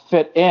somehow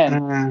fit in,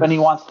 mm, and he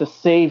wants to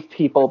save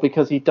people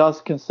because he does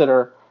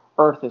consider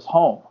Earth his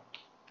home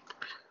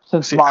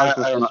since Mars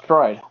was I don't know.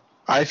 destroyed.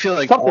 I feel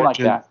like Something like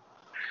Origin. that.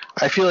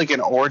 I feel like an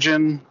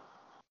Origin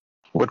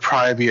would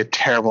probably be a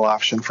terrible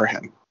option for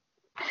him.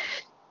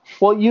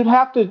 Well, you'd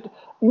have to.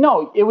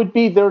 No, it would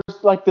be there's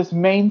like this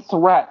main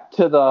threat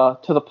to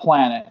the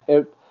planet.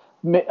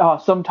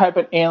 Some type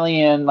of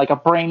alien, like a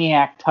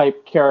Brainiac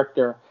type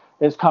character,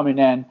 is coming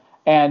in,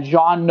 and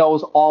John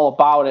knows all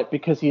about it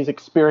because he's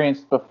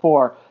experienced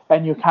before.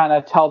 And you kind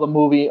of tell the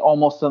movie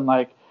almost in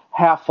like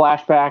half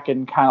flashback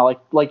and kind of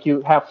like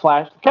you have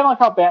kind of like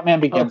how Batman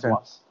Begins Okay.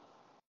 was,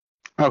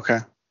 Okay.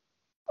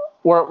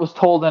 where it was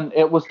told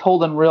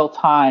in real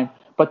time,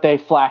 but they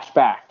flash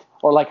back,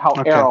 or like how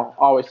Okay. Arrow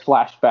always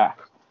flashed back.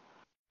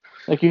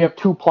 Like you have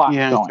two plots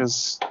Yeah, going.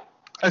 because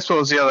I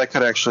suppose that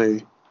could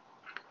actually.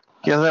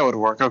 Yeah, that would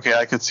work. Okay,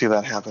 I could see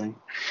that happening.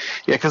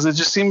 Yeah, because it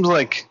just seems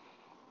like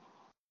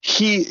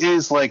he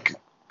is like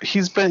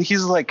he's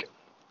like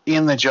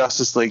in the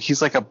Justice League.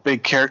 He's like a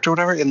big character, or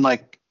whatever, and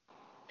like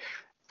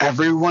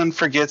everyone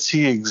forgets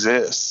he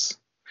exists.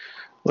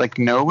 Like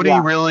nobody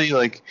Yeah. really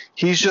like.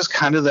 He's just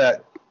kind of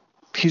that.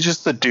 He's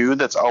just the dude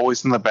that's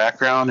always in the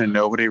background and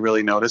nobody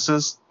really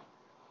notices.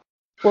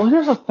 Well,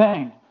 here's the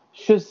thing.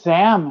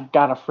 Shazam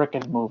got a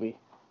frickin' movie.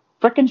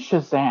 Frickin'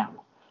 Shazam,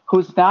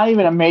 who's not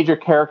even a major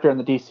character in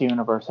the DC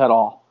universe at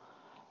all.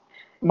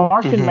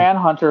 Martian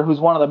Manhunter, he's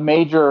one of the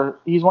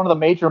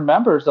major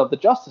members of the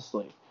Justice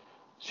League.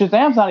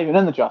 Shazam's not even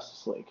in the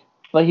Justice League.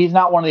 Like he's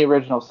not one of the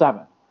original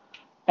 7.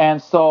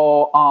 And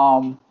so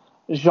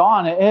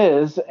Jean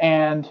is,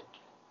 and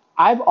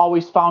I've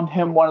always found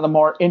him one of the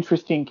more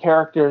interesting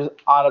characters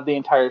out of the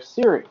entire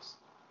series.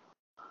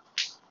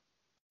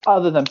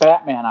 Other than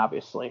Batman,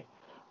 obviously.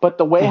 But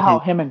the way how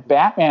him and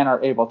Batman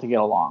are able to get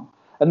along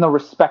and the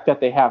respect that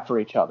they have for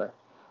each other.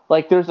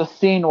 Like there's a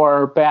scene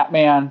where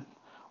Batman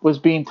was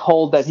being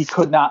told that he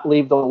could not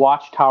leave the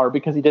Watchtower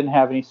because he didn't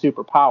have any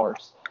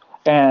superpowers.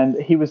 And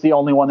he was the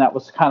only one that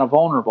was kind of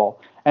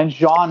vulnerable. And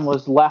Jean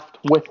was left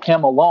with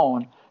him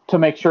alone to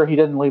make sure he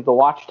didn't leave the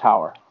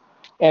Watchtower.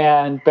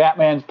 And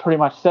Batman pretty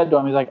much said to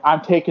him, he's like,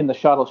 I'm taking the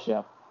shuttle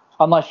ship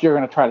unless you're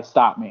going to try to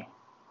stop me.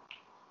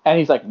 And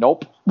he's like,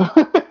 nope.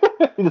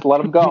 He just let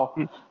him go.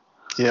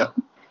 Yeah.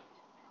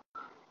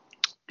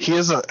 He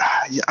is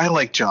I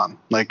like John.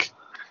 Like,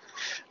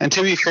 and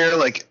to be fair,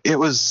 like it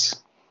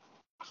was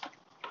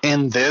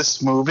in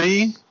this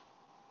movie,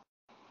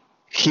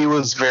 he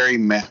was very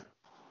meh.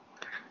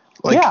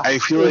 Like Yeah. I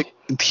feel like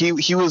he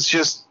was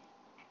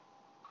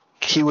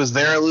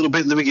there a little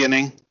bit in the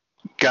beginning,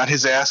 got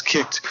his ass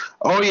kicked.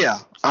 Oh yeah,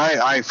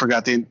 I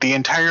forgot the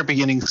entire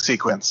beginning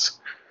sequence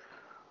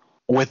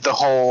with the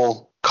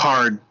whole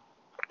card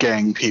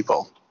gang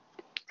people.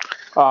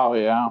 Oh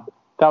yeah,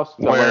 that was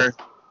filler. Where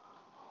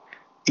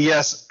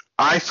yes,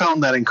 I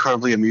found that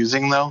incredibly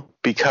amusing, though,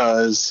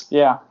 because...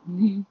 Yeah.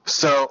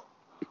 So,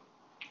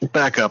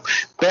 back up.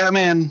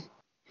 Batman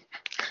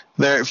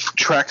there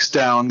tracks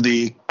down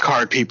the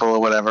card people or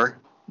whatever,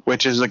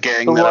 which is a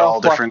gang The that are Royal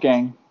all Flush different.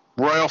 Gang.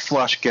 Royal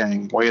Flush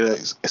Gang. Way to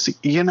see,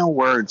 you know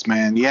words,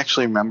 man. You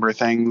actually remember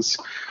things.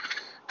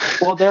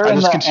 Well, they're in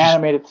the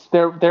animated. They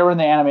were in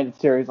the animated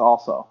series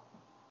also.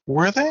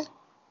 Were they?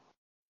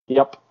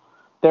 Yep.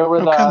 They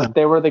were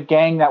the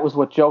gang that was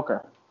with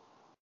Joker.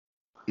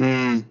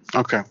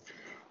 Okay.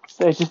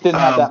 They just didn't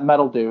have that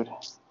metal dude.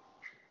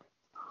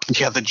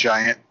 Yeah, the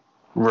giant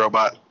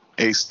robot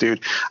ace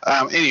dude.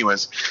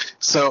 Anyways,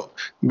 so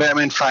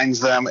Batman finds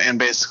them and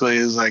basically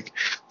is like,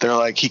 they're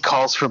like, he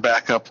calls for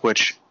backup,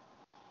 which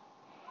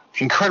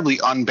incredibly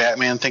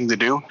un-Batman thing to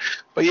do.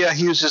 But yeah,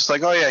 he was just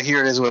like, oh yeah,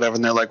 here it is, whatever.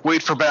 And they're like,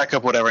 wait for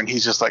backup, whatever. And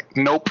he's just like,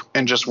 nope,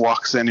 and just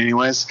walks in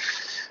anyways.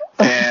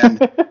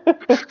 And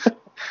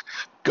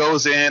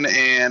goes in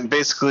and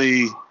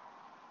basically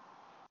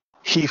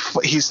he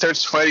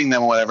starts fighting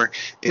them, whatever.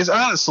 Is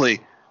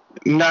honestly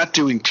not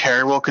doing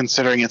terrible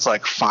considering it's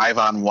like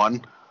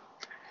 5-on-1.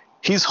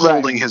 He's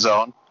holding his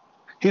own.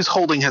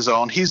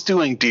 He's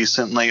doing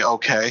decently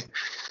okay.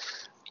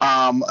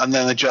 And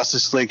then the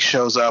Justice League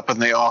shows up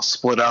and they all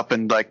split up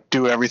and like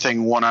do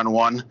everything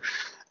 1-on-1.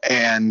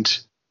 And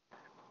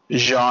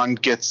Jean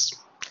gets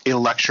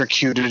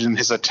electrocuted in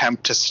his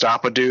attempt to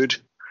stop a dude.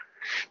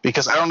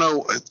 Because I don't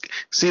know.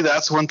 See,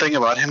 that's one thing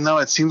about him though.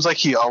 It seems like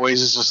he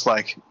always is just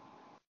like,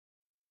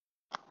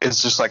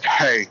 it's just like,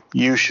 hey,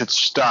 you should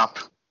stop.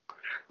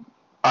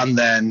 And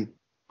then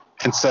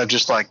instead of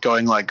just like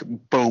going like,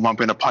 boom, I'm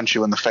going to punch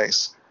you in the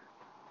face.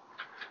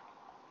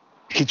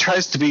 He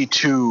tries to be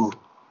too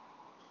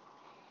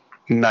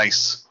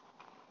nice,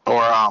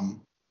 or I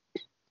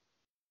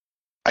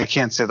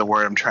can't say the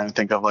word I'm trying to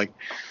think of, like,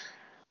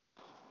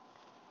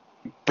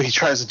 but he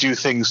tries to do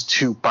things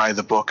too by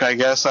the book, I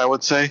guess I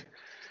would say,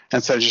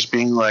 instead of just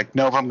being like,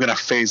 nope, I'm going to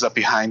phase up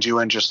behind you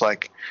and just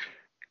like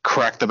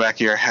crack the back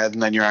of your head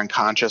and then you're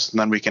unconscious and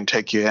then we can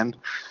take you in.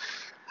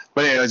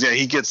 But anyways, yeah,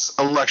 he gets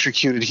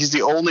electrocuted. He's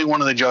the only one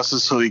of the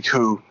Justice League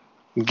who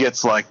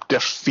gets like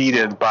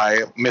defeated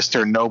by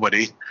Mr.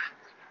 Nobody.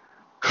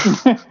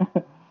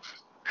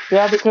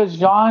 Yeah, because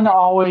Jean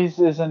always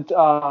isn't.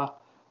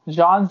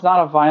 Jean's not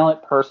a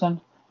violent person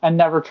and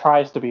never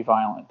tries to be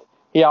violent.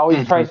 He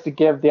always tries to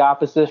give the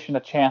opposition a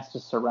chance to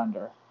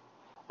surrender.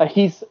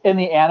 He's in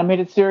the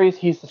animated series.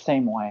 He's the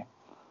same way.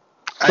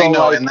 So, I know,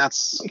 like, and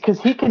that's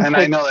because he can. And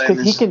I know that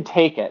because he can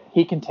take it.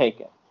 He can take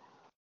it.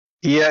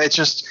 Yeah,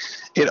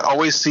 it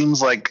always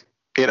seems like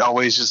it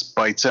always just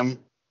bites him,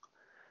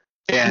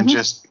 and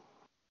just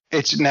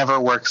it never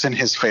works in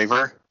his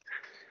favor,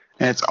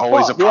 and it's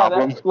always a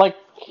problem. Like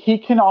he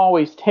can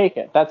always take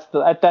it. That's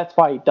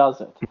why he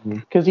does it,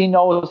 because he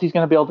knows he's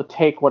going to be able to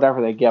take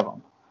whatever they give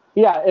him.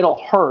 Yeah,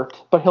 it'll hurt,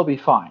 but he'll be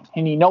fine,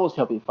 and he knows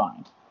he'll be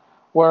fine.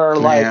 Where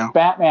like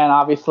Batman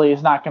obviously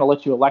is not going to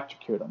let you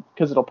electrocute him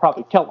because it'll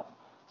probably kill him.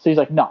 So he's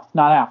like, no,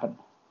 not happening.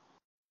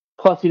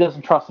 Plus, he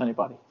doesn't trust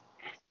anybody.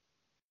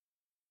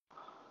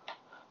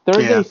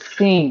 There's a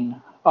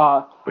scene,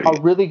 a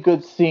really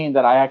good scene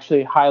that I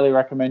actually highly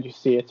recommend you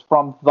see. It's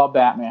from The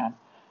Batman,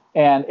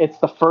 and it's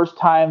the first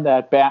time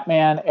that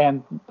Batman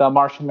and the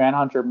Martian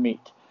Manhunter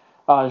meet.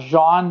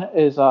 Jean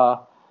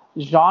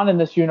in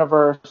this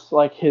universe,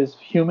 like his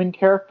human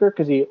character,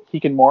 because he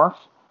can morph,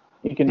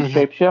 he can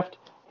shapeshift.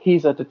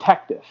 He's a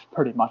detective,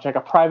 pretty much, like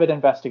a private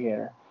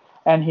investigator,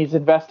 and he's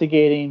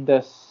investigating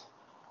this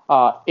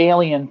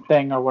alien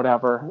thing or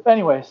whatever.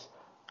 Anyways,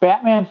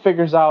 Batman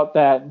figures out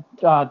that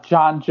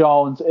John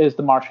Jones is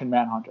the Martian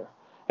Manhunter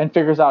and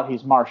figures out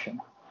he's Martian.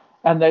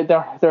 And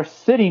they're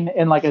sitting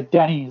in like a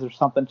Denny's or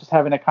something, just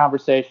having a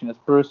conversation. It's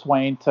Bruce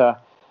Wayne to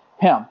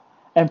him.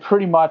 And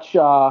pretty much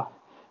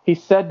he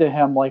said to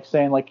him, like,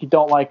 saying, like, you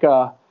don't like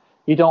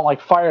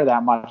fire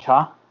that much,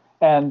 huh?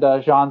 And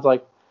Jean's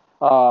like,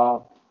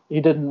 he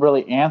didn't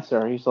really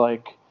answer. He's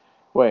like,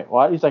 wait,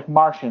 what? He's like,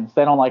 Martians,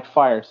 they don't like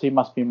fire, so he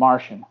must be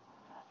Martian.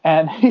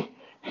 And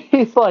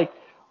he's like,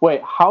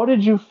 wait, how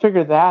did you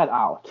figure that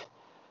out?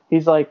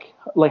 He's like,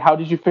 how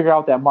did you figure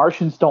out that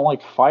Martians don't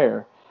like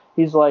fire?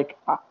 He's like,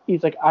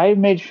 I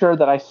made sure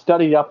that I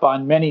studied up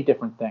on many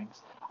different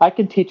things. I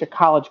can teach a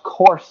college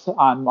course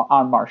on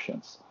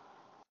Martians.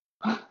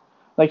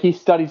 Like, he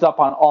studies up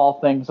on all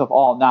things of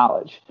all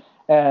knowledge.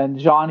 And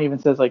Jean even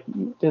says, like,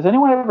 has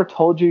anyone ever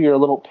told you you're a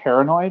little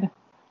paranoid?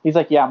 He's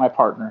like, yeah, my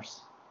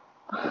partners.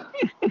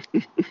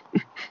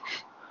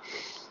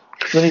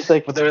 Then he's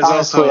like,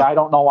 honestly, I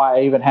don't know why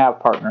I even have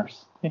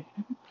partners.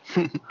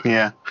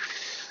 Yeah.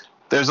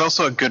 There's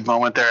also a good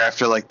moment there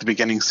after like the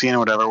beginning scene or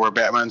whatever where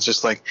Batman's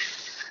just like,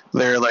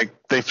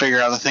 they figure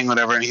out the thing,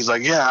 whatever, and he's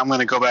like, yeah, I'm going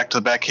to go back to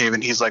the Batcave,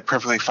 and he's like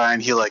perfectly fine.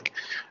 He like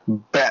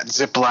bat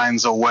zip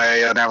lines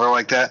away and whatever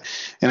like that.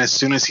 And as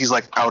soon as he's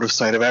like out of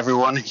sight of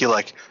everyone, he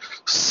like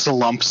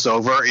slumps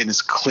over and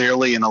is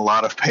clearly in a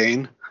lot of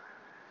pain.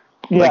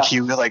 Like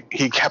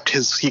he kept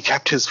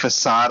his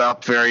facade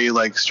up very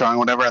like strong,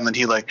 whatever, and then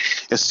he like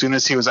as soon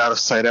as he was out of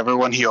sight,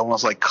 everyone he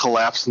almost like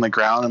collapsed on the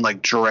ground and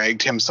like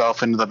dragged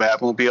himself into the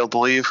Batmobile to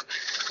leave.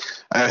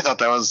 And I thought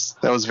that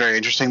was very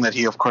interesting that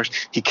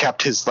he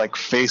kept his like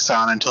face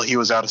on until he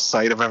was out of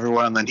sight of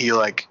everyone, and then he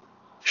like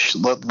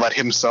let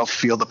himself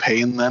feel the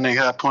pain. Then at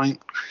that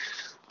point,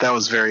 that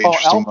was very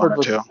interesting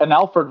moment too. And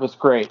Alfred was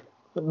great.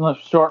 In the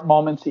short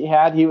moments he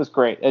had, he was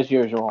great as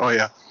usual. Oh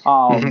yeah.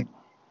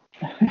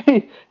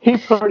 He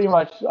pretty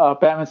much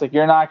Batman's like,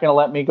 you're not going to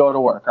let me go to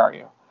work, are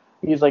you?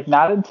 He's like,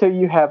 not until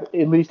you have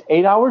at least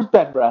 8 hours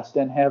bed rest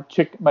and have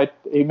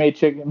he made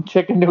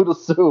chicken noodle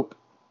soup.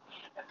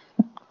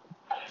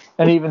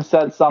 And he even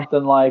said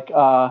something like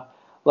I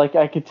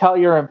could tell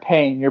you're in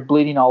pain. You're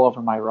bleeding all over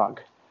my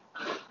rug.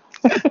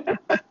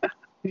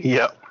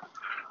 Yep.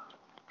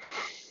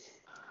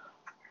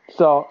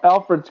 So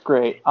Alfred's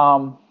great.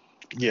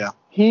 Yeah.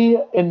 He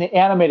in the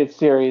animated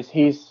series,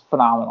 he's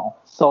phenomenal.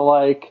 So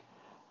like.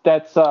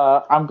 That's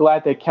I'm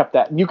glad they kept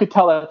that. You could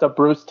tell that's a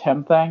Bruce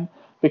Timm thing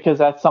because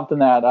that's something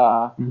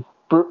that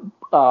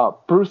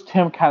Bruce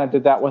Timm kind of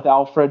did that with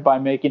Alfred by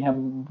making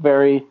him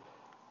very,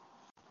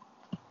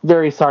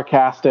 very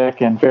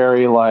sarcastic and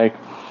very like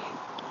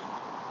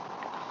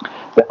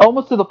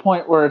almost to the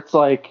point where it's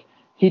like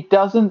he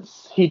doesn't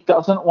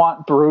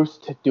want Bruce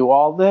to do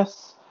all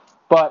this,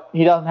 but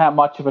he doesn't have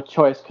much of a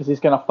choice because he's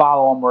going to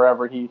follow him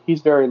wherever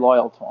he's very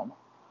loyal to him.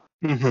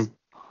 Mm-hmm.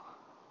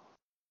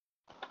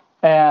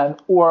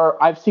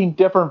 Or I've seen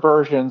different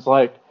versions,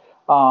 like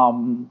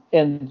in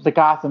the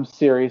Gotham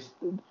series,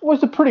 it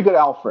was a pretty good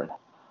Alfred,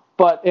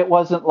 but it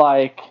wasn't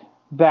like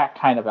that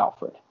kind of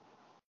Alfred.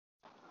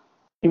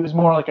 He was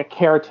more like a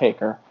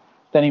caretaker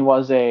than he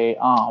was a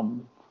I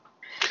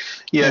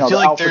feel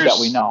like Alfred that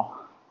we know.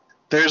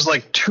 There's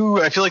like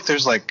two. I feel like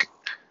there's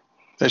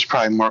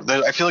probably more.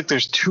 I feel like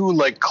there's two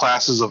like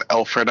classes of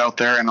Alfred out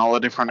there in all the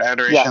different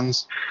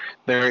iterations. Yeah.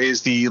 There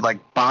is the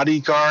like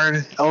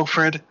bodyguard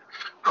Alfred,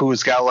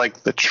 who's got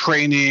like the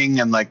training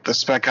and like the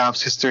Spec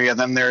Ops history, and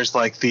then there's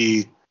like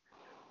the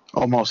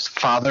almost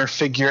father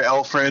figure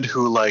Alfred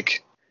who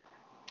like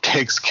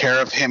takes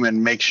care of him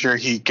and makes sure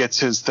he gets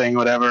his thing,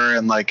 whatever,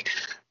 and like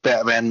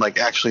Batman like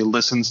actually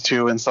listens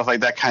to and stuff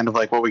like that, kind of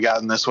like what we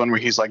got in this one where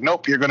he's like,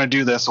 nope, you're gonna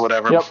do this or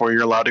whatever before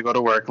you're allowed to go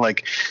to work,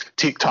 like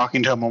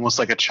talking to him almost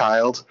like a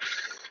child.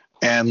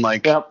 And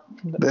like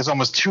there's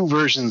almost two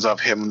versions of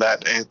him.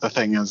 That the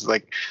thing is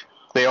like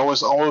they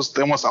almost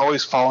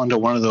always fall into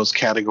one of those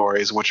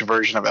categories, which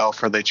version of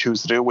Alfred they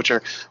choose to do, which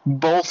are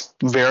both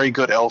very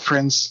good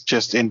Alfreds,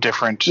 just in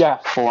different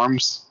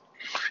forms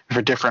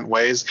for different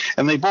ways,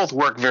 and they both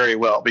work very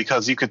well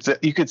because you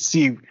could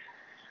see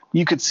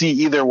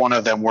either one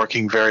of them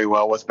working very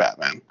well with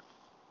Batman.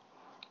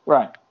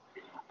 Right.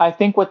 I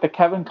think with the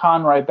Kevin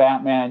Conroy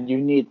Batman, you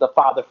need the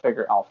father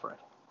figure Alfred.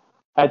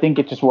 I think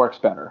it just works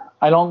better.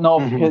 I don't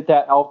know if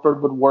that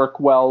Alfred would work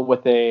well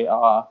with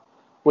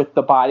with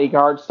the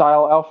bodyguard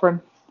style Alfred,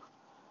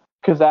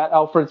 because that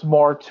Alfred's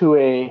more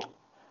to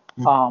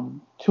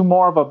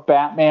more of a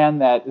Batman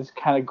that is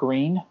kind of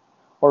green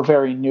or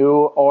very new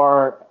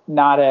or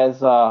not as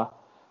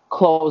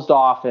closed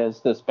off as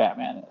this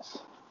Batman is.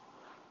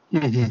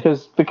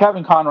 Because the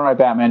Kevin Conroy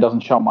Batman doesn't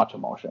show much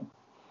emotion.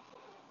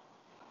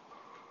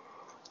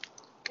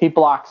 He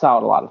blocks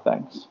out a lot of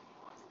things.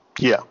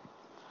 Yeah.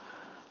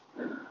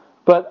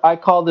 But I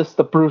call this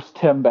the Bruce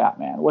Timm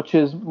Batman, which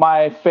is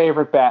my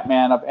favorite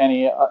Batman of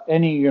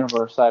any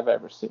universe I've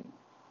ever seen.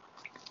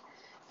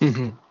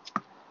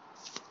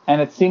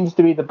 And it seems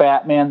to be the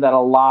Batman that a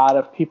lot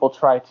of people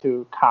try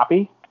to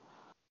copy.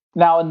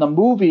 Now, in the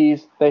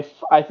movies,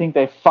 I think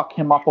they fuck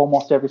him up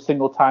almost every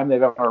single time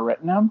they've ever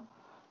written him,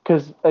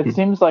 because it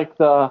seems like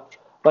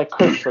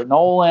Christopher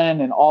Nolan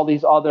and all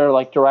these other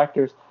like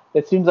directors,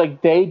 it seems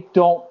like they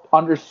don't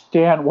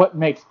understand what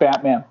makes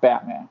Batman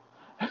Batman.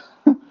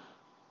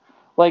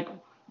 Like,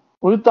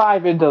 we'll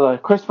dive into the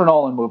Christopher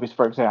Nolan movies,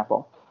 for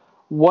example.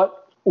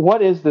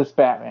 What is this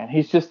Batman?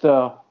 He's just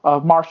a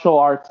martial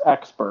arts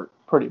expert,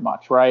 pretty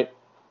much, right?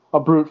 A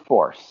brute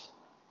force.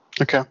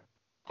 Okay.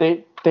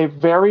 They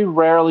very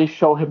rarely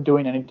show him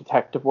doing any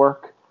detective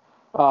work.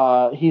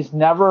 He's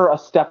never a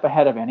step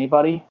ahead of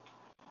anybody,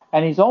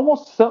 and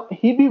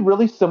he'd be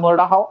really similar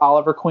to how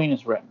Oliver Queen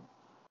is written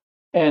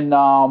in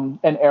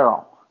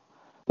Arrow.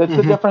 That's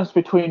the difference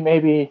between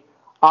maybe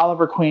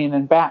Oliver Queen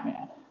and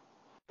Batman.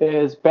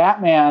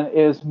 Batman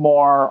is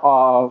more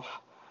of,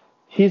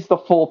 he's the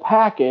full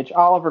package.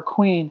 Oliver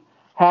Queen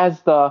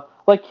has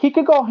he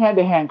could go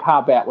hand-to-hand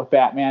combat with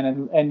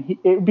Batman, and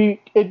it'd be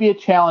a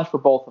challenge for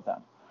both of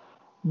them.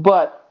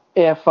 But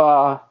there's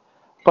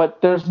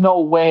no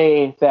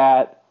way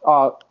that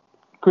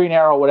Green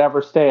Arrow would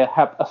ever stay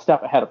a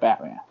step ahead of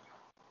Batman.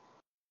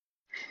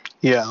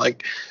 Yeah,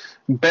 like,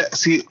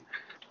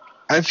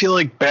 I feel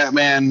like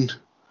Batman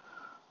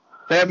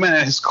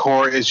at his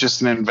core is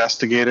just an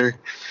investigator,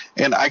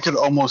 and I could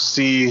almost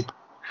see,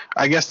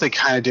 I guess they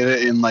kind of did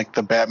it in like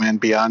the Batman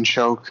Beyond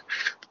show,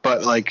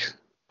 but like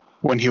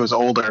when he was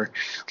older,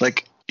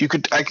 like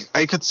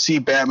I could see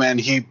Batman,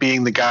 he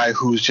being the guy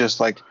who's just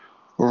like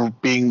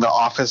being the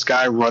office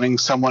guy, running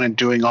someone and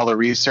doing all the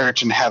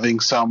research, and having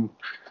some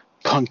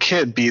punk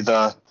kid be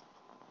the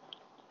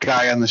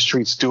guy on the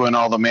streets doing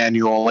all the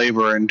manual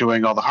labor and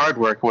doing all the hard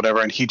work, whatever,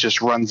 and he just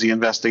runs the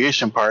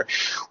investigation part,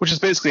 which is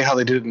basically how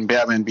they did it in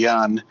Batman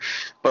Beyond.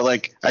 But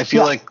like, I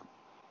feel like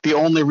the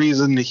only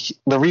reason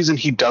the reason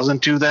he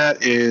doesn't do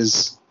that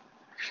is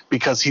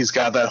because he's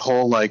got that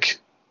whole like,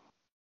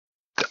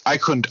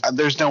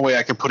 there's no way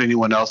I could put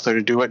anyone else there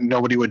to do it.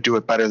 Nobody would do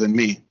it better than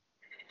me.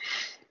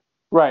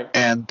 Right.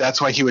 And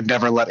that's why he would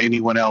never let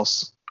anyone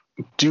else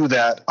do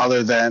that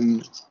other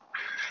than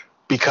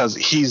because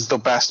he's the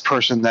best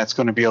person that's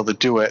going to be able to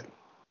do it,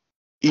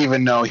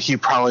 even though he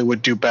probably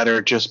would do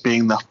better just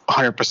being the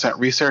 100%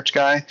 research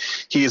guy.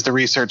 He is the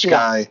research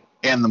guy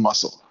and the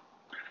muscle,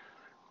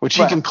 which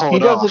he can pull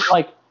it off. He doesn't,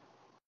 like,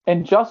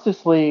 in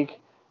Justice League,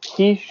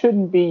 he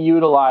shouldn't be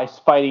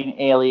utilized fighting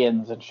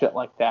aliens and shit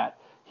like that.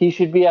 He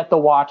should be at the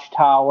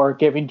watchtower,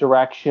 giving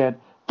direction,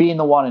 being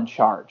the one in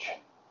charge.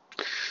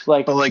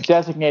 Like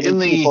designating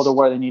people to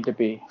where they need to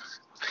be.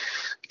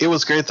 It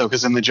was great, though,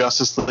 because in the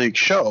Justice League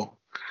show,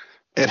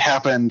 it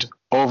happened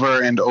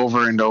over and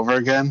over and over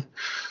again,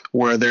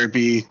 where there'd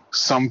be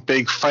some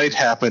big fight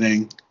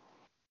happening,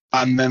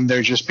 and then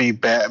there'd just be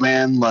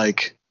Batman,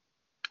 like,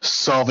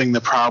 solving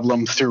the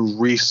problem through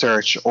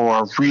research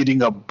or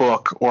reading a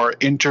book or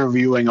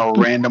interviewing a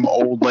random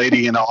old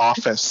lady in an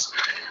office.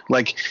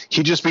 Like,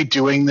 he'd just be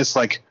doing this,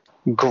 like,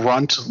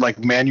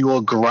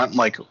 manual grunt,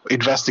 like,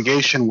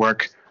 investigation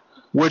work,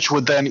 which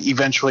would then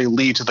eventually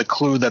lead to the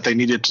clue that they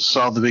needed to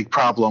solve the big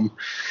problem,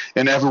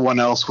 and everyone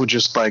else would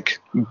just like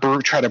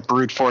try to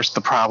brute force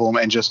the problem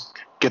and just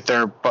get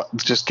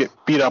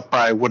beat up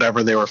by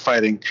whatever they were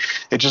fighting.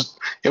 It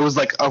was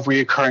like a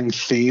reoccurring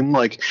theme.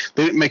 Like,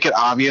 they didn't make it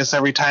obvious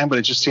every time, but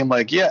it just seemed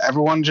like,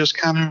 everyone just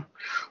kind of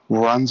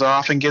runs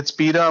off and gets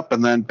beat up,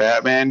 and then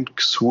Batman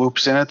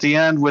swoops in at the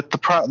end with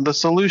the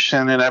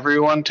solution, and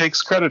everyone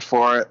takes credit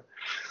for it.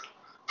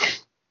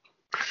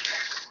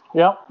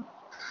 Yep.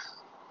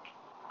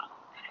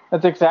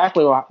 That's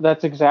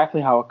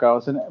exactly how it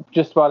goes. And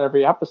just about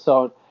every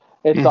episode,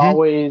 it's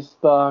always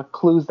the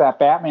clues that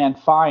Batman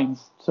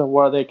finds to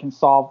where they can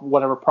solve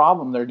whatever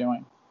problem they're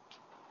doing.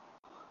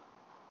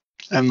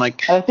 And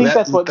like, I think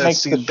that's what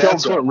makes the show good.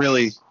 That's what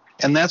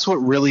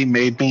really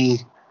made me.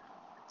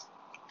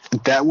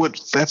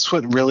 That's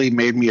what really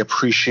made me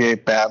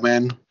appreciate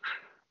Batman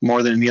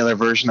more than any other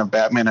version of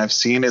Batman I've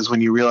seen, is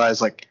when you realize,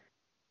 like,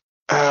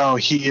 oh,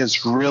 he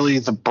is really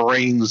the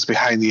brains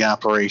behind the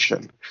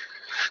operation.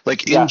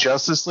 Like, in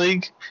Justice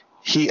League,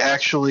 he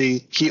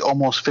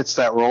almost fits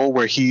that role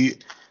where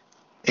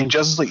in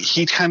Justice League,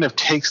 he kind of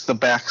takes the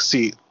back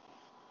seat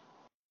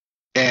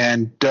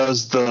and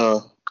does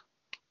the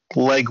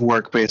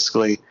legwork,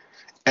 basically,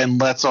 and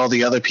lets all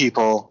the other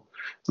people,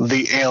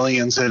 the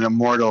aliens and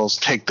immortals,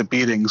 take the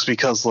beatings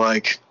because,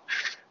 like,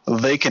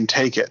 they can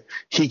take it.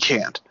 He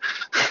can't.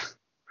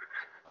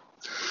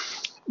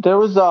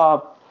 There's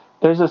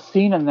a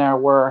scene in there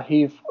where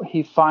he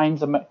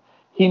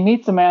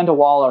meets Amanda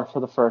Waller for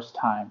the first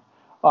time,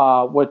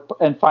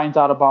 and finds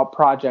out about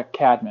Project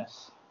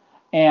Cadmus,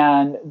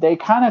 and they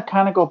kind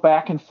of go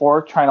back and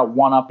forth trying to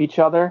one up each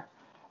other.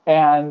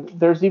 And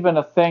there's even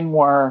a thing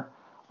where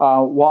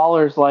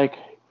Waller's like,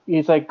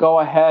 he's like, go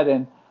ahead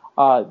and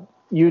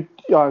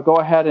go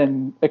ahead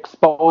and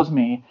expose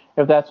me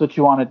if that's what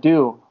you want to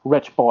do,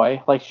 rich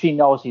boy. Like, she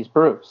knows he's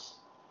Bruce,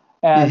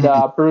 and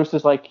Bruce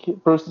is like,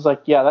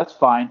 yeah, that's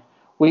fine.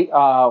 We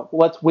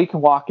can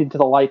walk into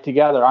the light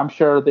together. I'm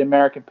sure the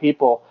American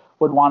people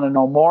would want to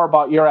know more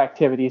about your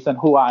activities than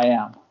who I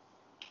am.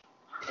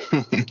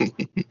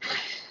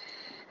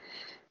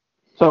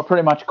 So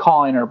pretty much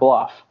calling her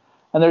bluff.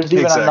 And there's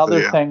even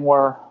another thing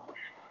where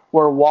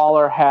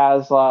Waller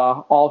has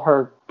all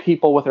her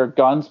people with her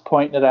guns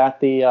pointed at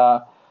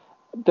the.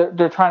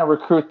 They're trying to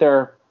recruit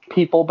their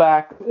people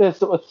back.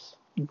 It's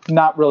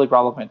not really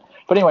relevant.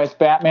 But anyways,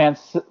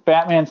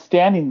 Batman's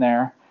standing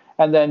there.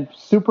 And then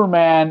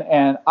Superman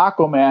and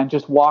Aquaman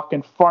just walk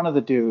in front of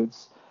the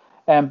dudes.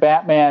 And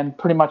Batman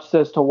pretty much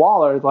says to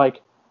Waller,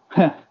 like,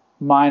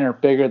 mine are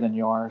bigger than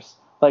yours.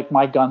 Like,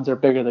 my guns are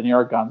bigger than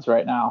your guns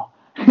right now.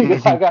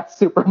 Because I got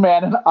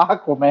Superman and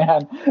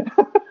Aquaman.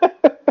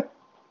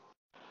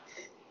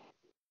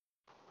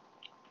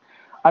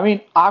 I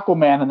mean,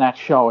 Aquaman in that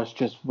show is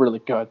just really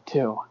good,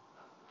 too.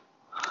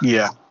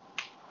 Yeah.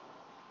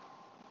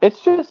 It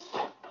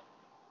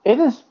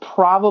is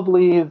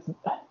probably...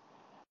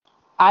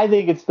 I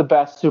think it's the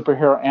best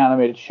superhero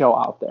animated show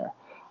out there.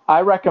 I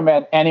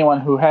recommend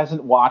anyone who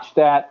hasn't watched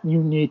that, you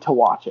need to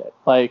watch it.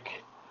 Like,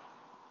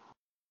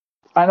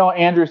 I know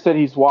Andrew said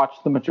he's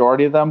watched the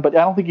majority of them, but I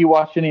don't think you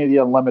watched any of the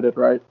Unlimited,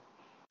 right?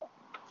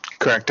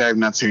 Correct. I have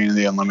not seen any of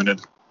the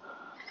Unlimited.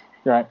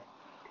 Right.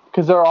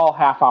 Because they're all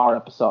half-hour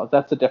episodes.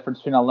 That's the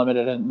difference between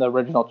Unlimited and the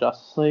original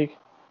Justice League.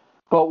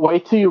 But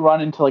wait till you run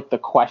into, like, the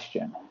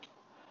Question.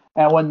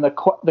 And when the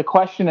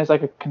Question is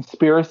like a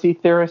conspiracy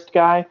theorist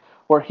guy,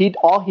 where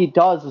all he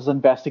does is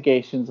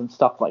investigations and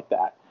stuff like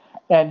that.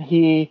 And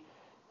he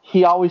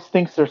always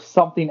thinks there's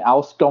something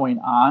else going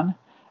on.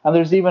 And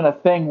there's even a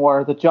thing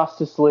where the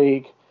Justice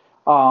League,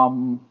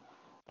 the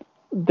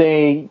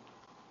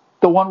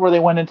one where they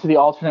went into the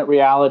alternate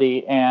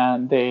reality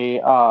and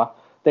they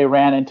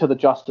ran into the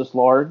Justice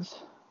Lords,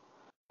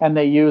 and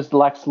they used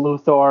Lex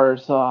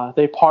Luthor's.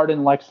 They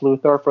pardoned Lex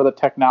Luthor for the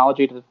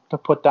technology to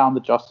put down the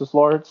Justice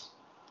Lords.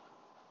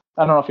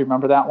 I don't know if you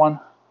remember that one.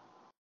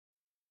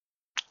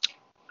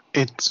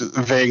 It's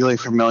vaguely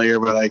familiar,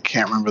 but I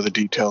can't remember the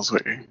details.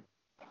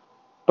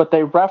 But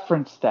they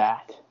referenced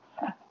that,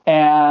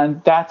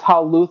 and that's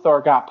how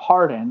Luthor got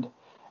pardoned,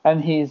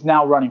 and he's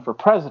now running for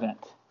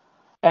president.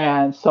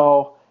 And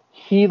so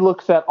he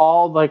looks at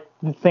all like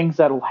the things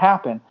that will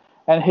happen,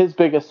 and his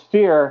biggest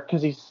fear,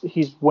 because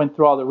he's went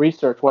through all the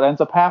research, what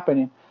ends up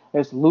happening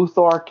is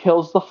Luthor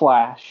kills the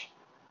Flash,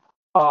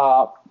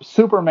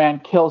 Superman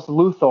kills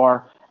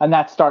Luthor, and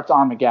that starts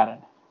Armageddon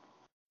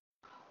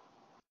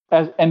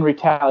as in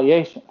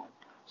retaliation.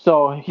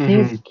 So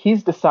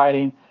he's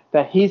deciding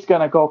that he's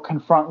going to go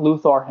confront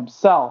Luthor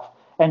himself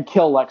and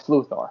kill Lex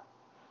Luthor,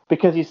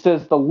 because he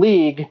says the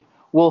League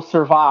will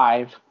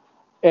survive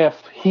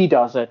if he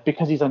does it,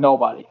 because he's a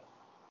nobody.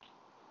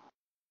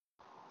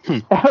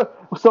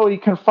 So he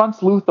confronts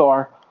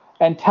Luthor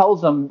and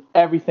tells him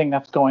everything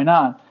that's going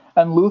on,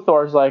 and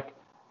Luthor's like,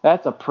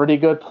 "That's a pretty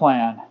good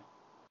plan,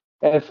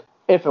 if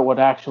it would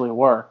actually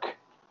work."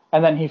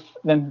 And then he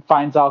then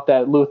finds out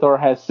that Luthor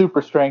has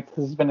super strength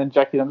because he's been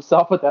injecting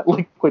himself with that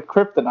liquid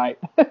kryptonite.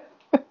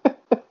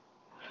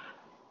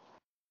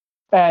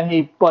 And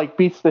he like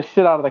beats the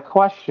shit out of the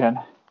question,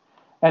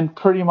 and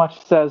pretty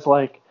much says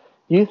like,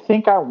 "You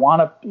think I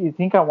want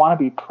to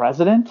be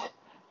president?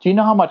 Do you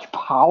know how much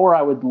power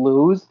I would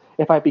lose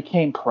if I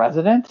became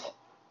president?"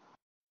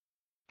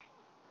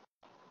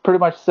 Pretty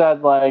much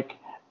said like,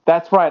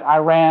 "That's right.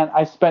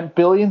 I spent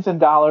billions of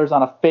dollars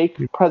on a fake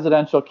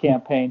presidential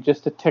campaign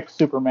just to tick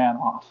Superman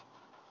off."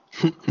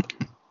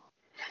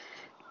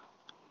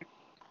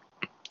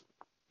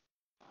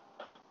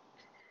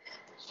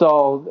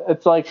 So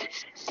it's like,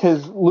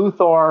 because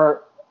Luthor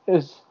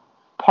is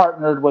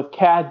partnered with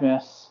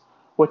Cadmus,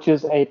 which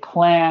is a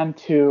plan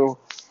to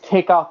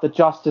take out the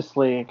Justice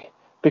League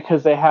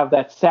because they have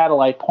that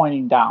satellite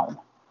pointing down.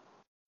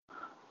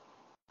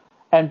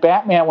 And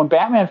when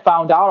Batman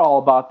found out all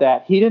about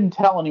that, he didn't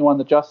tell anyone in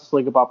the Justice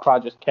League about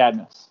Project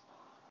Cadmus,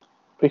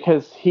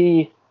 because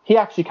he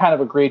actually kind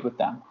of agreed with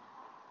them.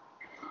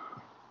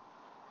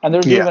 And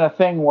there's even a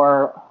thing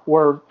where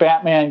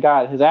Batman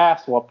got his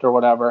ass whooped or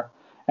whatever,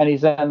 and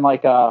he's in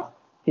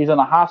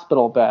a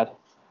hospital bed,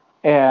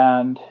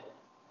 and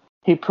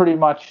he pretty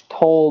much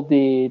told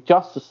the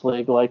Justice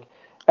League like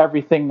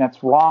everything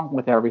that's wrong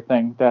with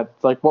everything,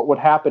 that's like what would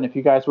happen if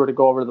you guys were to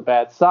go over to the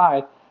bad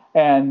side.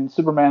 And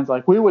Superman's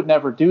like, "We would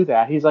never do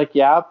that." He's like,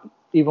 "Yeah,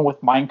 even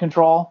with mind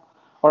control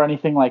or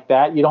anything like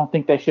that, you don't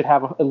think they should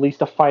have at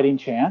least a fighting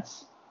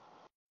chance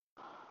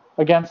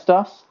against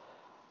us?"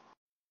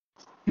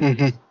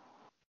 Mm-hmm.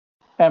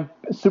 And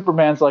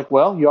Superman's like,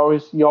 "Well, you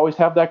always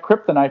have that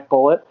kryptonite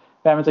bullet."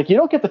 Batman's like, "You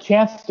don't get the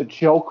chance to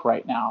joke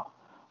right now."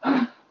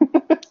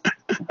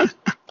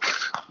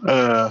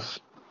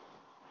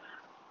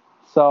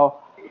 So,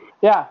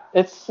 yeah,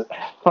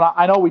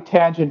 I know we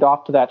tangent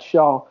off to that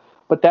show,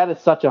 but that is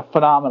such a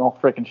phenomenal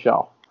freaking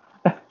show.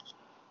 And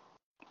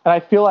I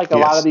feel like a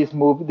lot of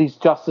these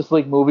Justice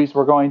League movies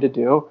we're going to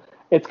do,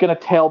 it's going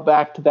to tail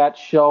back to that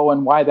show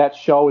and why that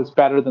show is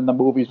better than the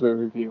movies we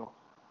review.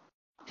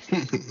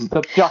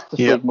 The Justice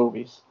League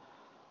movies.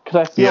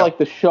 Because I feel like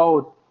the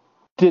show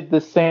did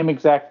the same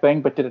exact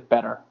thing, but did it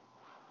better.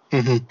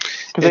 Mm-hmm.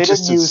 It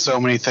just did so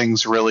many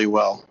things really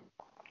well.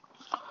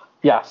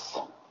 Yes.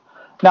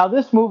 Now,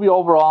 this movie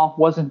overall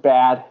wasn't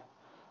bad,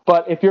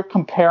 but if you're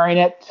comparing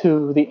it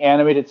to the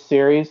animated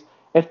series,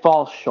 it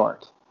falls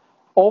short.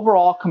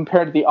 Overall,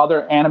 compared to the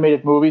other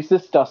animated movies,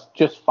 this does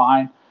just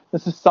fine.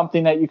 This is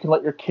something that you can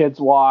let your kids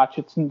watch.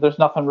 There's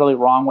nothing really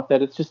wrong with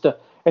it.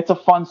 It's a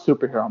fun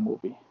superhero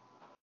movie.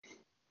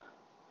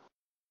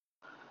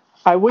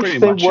 I wish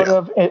they would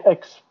have.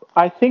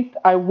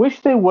 I wish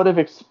they would have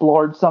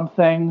explored some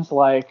things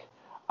like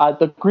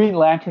the Green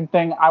Lantern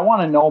thing. I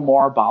want to know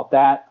more about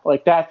that.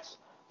 Like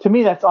to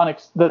me, that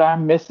I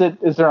miss it.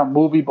 Is there a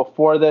movie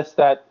before this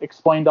that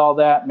explained all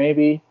that?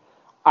 Maybe.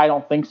 I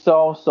don't think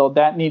so. So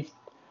that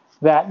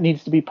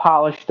needs to be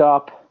polished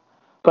up.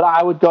 But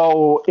I would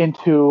go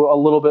into a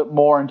little bit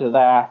more into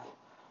that.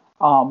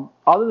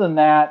 Other than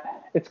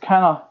that, it's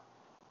kind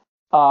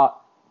of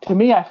to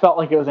me, I felt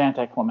like it was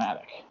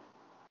anticlimactic.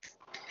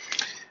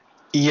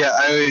 Yeah,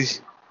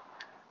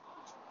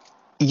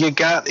 you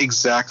got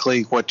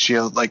exactly what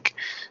you like.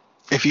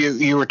 If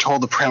you were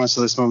told the premise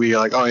of this movie, you're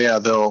like, oh yeah,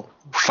 they'll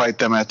fight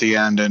them at the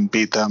end and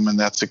beat them, and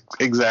that's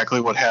exactly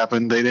what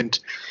happened. They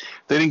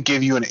didn't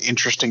give you an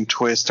interesting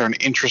twist or an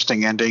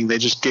interesting ending. They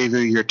just gave you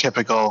your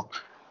typical,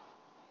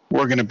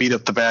 we're going to beat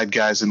up the bad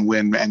guys and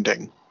win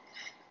ending.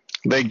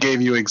 They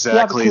gave you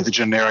exactly the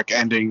generic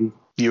ending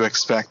you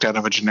expect out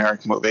of a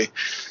generic movie.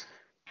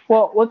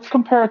 Well, let's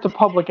compare it to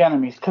Public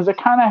Enemies, because it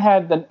kind of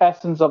had the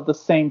essence of the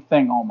same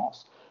thing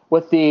almost,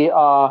 with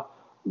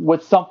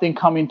something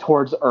coming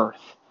towards Earth.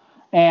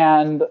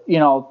 and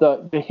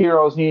the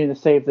heroes needing to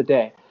save the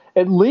day.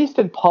 At least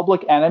in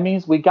Public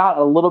Enemies, we got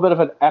a little bit of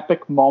an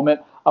epic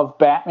moment of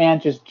Batman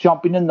just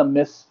jumping in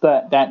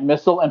that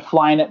missile and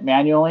flying it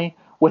manually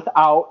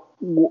without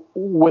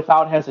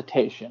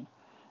hesitation.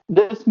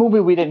 This movie,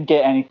 we didn't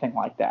get anything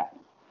like that,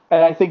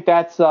 and I think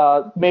that's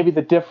maybe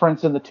the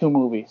difference in the two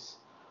movies.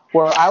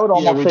 Where I would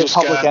almost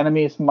say Public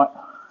Enemies.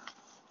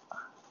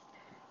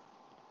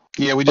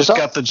 Yeah, we just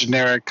got the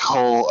generic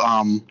whole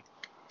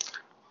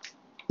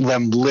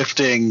them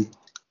lifting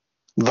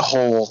the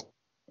whole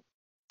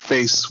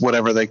base,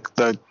 whatever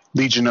the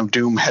Legion of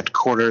Doom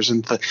headquarters,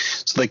 so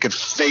they could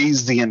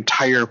phase the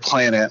entire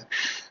planet,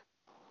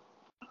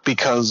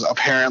 because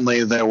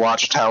apparently the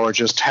Watchtower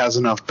just has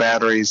enough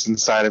batteries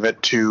inside of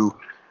it to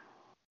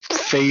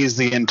phase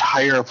the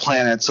entire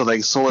planet, so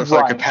the solar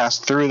flare could pass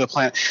through the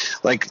planet.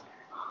 Like,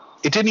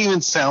 it didn't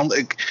even sound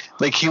like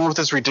they came up with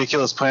this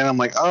ridiculous plan. I'm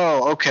like,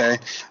 oh, okay.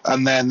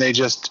 And then they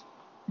just,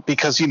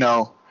 because,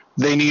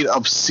 they need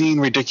obscene,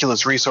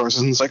 ridiculous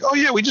resources. And it's like, oh,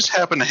 yeah, we just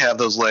happen to have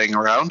those laying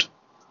around.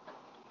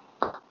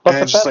 But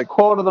the best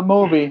quote of the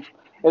movie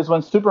is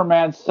when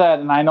Superman said,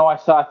 and I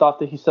thought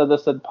that he said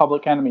this in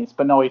Public Enemies,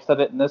 but no, he said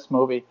it in this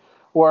movie,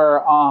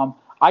 where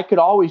I could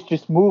always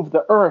just move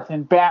the Earth.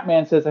 And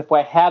Batman says, if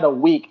I had a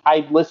week,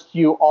 I'd list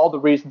you all the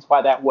reasons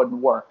why that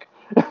wouldn't work.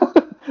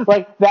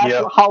 Like, that's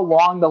how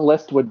long the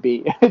list would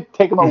be. It'd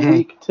take him a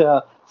week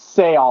to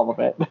say all of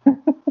it.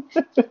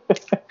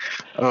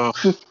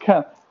 Just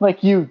kind of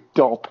like, you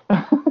dope.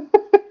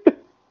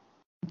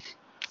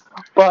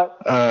 But,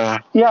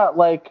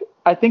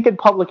 I think in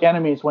Public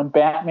Enemies, when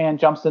Batman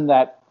jumps in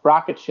that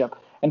rocket ship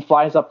and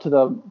flies up to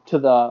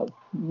the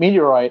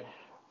meteoroid,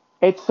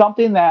 it's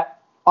something that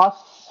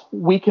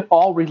we can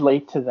all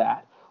relate to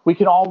that. We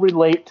can all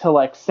relate to,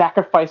 like,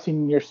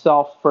 sacrificing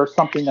yourself for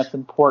something that's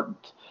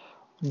important.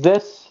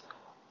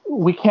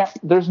 We can't.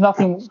 There's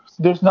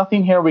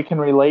nothing here we can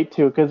relate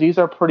to, because these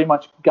are pretty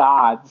much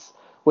gods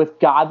with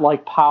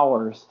godlike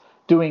powers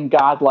doing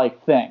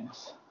godlike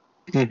things.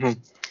 Mm-hmm.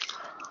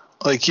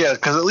 Like, yeah,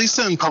 because at least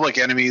in Public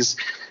Enemies,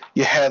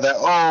 you had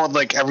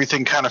that,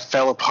 everything kind of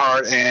fell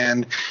apart,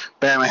 and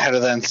Batman had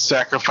to then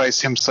sacrifice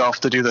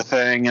himself to do the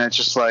thing, and it's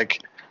just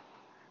like,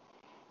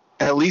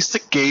 at least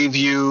it gave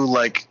you,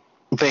 like,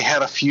 they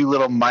had a few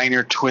little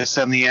minor twists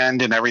in the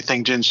end, and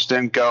everything just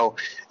didn't go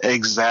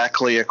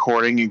exactly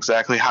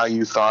how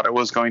you thought it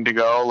was going to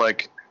go.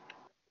 Like,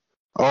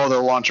 oh,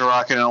 they'll launch a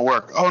rocket and it'll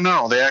work. Oh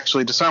no, they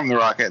actually disarmed the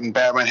rocket, and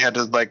Batman had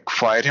to, like,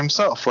 fly it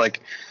himself.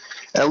 Like,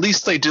 at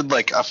least they did,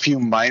 like, a few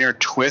minor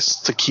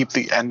twists to keep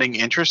the ending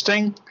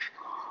interesting,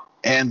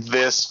 and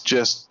this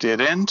just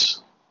didn't.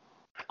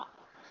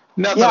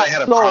 Not that I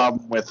had a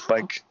problem with,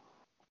 like,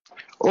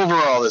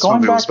 overall this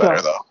movie was better,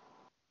 though.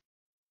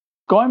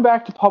 Going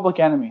back to Public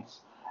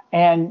Enemies,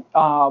 and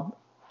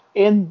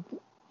when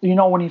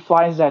he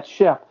flies that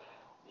ship,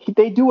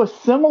 they do a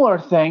similar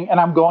thing, and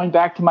I'm going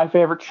back to my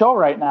favorite show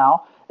right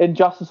now, in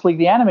Justice League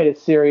the Animated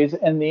Series,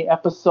 in the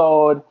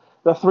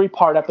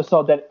 3-part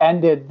episode that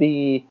ended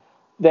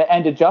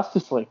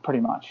Justice League,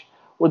 pretty much,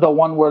 with the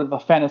one where the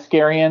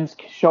Thanaskarians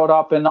showed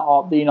up, and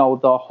all the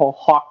whole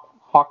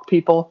Hawk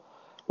people,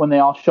 when they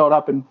all showed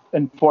up and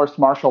enforced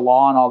martial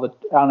law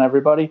on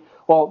everybody.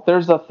 Well,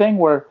 there's a thing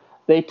where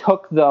they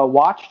took the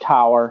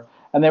Watchtower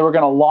and they were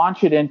going to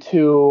launch it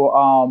into,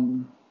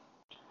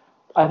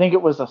 I think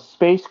it was a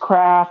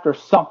spacecraft or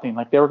something.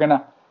 Like, they were going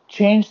to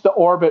change the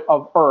orbit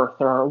of Earth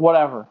or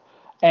whatever.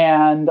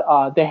 And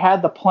they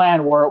had the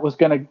plan where it was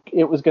going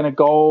to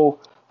go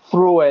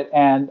through it,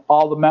 and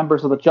all the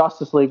members of the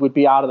Justice League would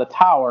be out of the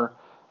tower.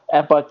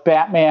 But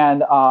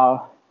Batman,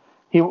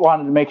 he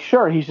wanted to make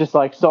sure. He's just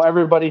like, so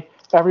everybody's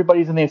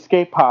in the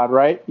escape pod,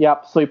 right?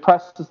 Yep. So he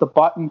presses the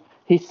button.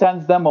 He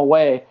sends them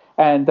away.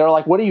 And they're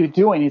like, what are you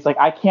doing? He's like,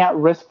 I can't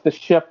risk the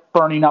ship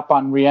burning up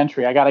on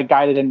re-entry. I got to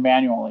guide it in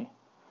manually.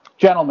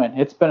 Gentlemen,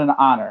 it's been an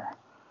honor.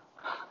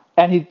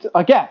 And he's,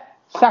 again,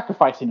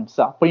 sacrificing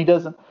himself. But he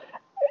doesn't,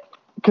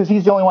 because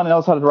he's the only one that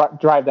knows how to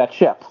drive that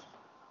ship.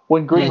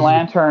 When Green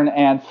Lantern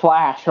and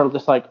Flash are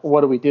just like,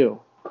 what do we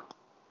do?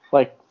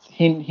 Like,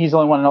 he's the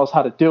only one that knows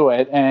how to do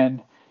it.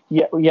 And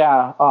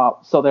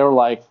so they were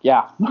like,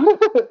 yeah.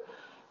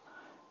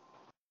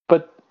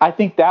 But I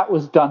think that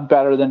was done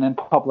better than in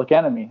Public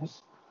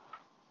Enemies.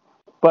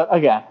 But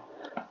again,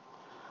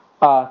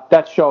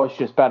 that show is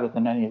just better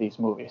than any of these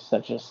movies.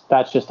 That's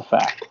just a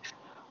fact.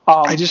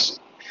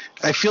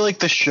 I feel like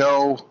the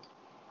show,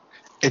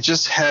 it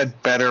just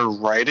had better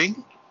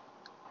writing.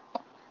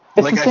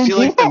 Like, I feel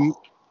like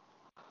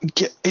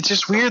it's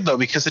just weird though,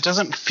 because it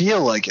doesn't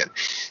feel like it.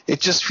 It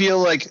just feel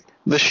like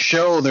the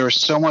show, there was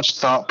so much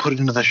thought put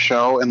into the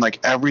show, and like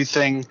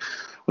everything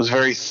was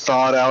very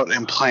thought out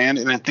and planned.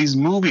 And at these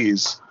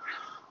movies,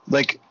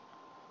 like,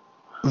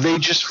 they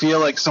just feel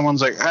like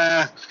someone's like,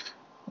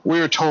 we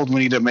were told we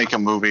need to make a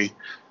movie.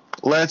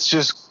 Let's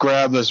just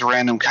grab this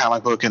random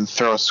comic book and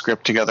throw a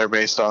script together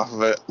based off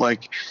of it.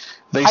 Like,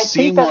 I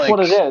think that's what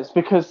it is,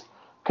 because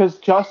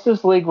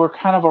Justice League were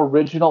kind of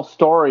original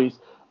stories,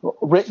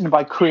 written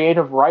by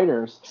creative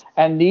writers,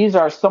 and these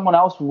are someone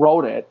else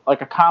wrote it,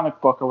 like a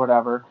comic book or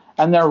whatever,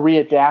 and they're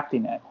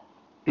readapting it.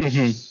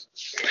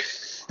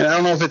 And I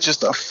don't know if it's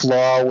just a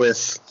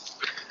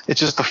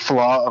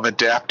flaw of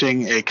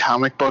adapting a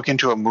comic book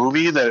into a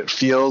movie, that it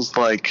feels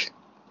like,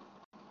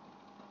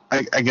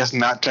 I guess,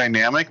 not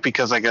dynamic,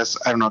 because I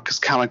don't know, because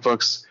comic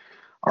books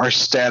are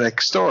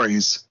static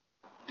stories.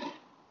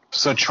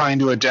 So trying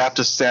to adapt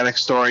a static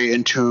story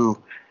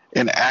into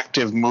an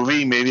active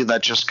movie, maybe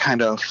that just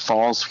kind of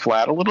falls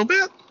flat a little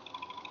bit.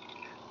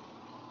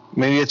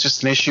 Maybe it's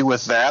just an issue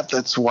with that.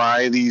 That's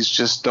why these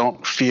just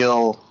don't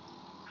feel...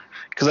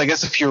 Because I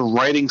guess if you're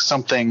writing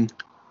something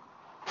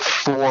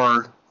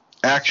for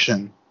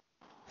action,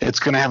 it's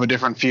going to have a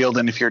different feel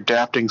than if you're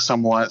adapting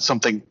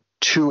something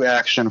to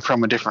action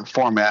from a different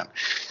format,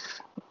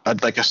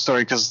 like a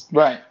story. Because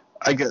right,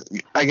 I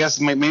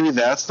guess maybe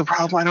that's the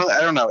problem.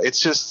 I don't know.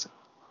 It's just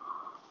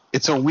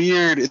it's a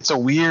weird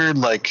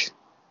like,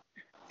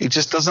 it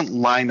just doesn't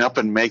line up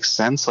and make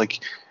sense. Like,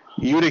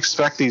 you'd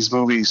expect these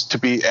movies to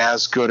be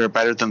as good or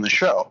better than the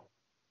show,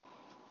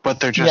 but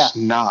they're just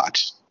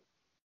not.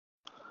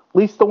 At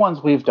least the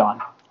ones we've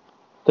done.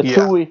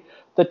 The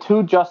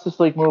two Justice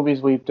League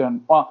movies we've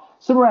done. Well,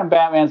 Superman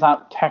Batman's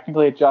not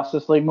technically a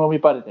Justice League movie,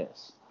 but it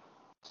is.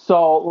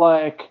 So,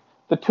 like,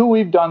 the two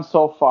we've done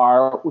so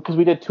far, because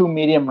we did 2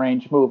 medium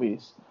range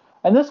movies,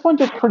 and this one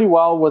did pretty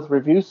well with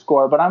review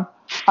score. But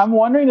I'm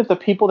wondering if the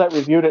people that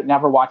reviewed it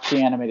never watched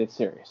the animated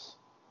series.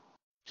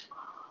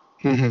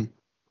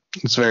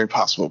 It's very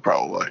possible,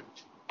 probably.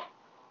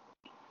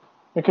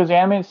 Because the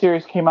animated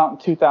series came out in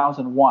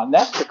 2001.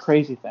 That's the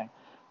crazy thing.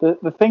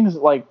 The thing's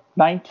like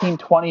 19,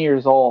 20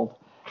 years old,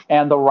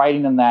 and the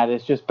writing in that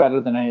is just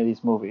better than any of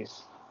these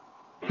movies.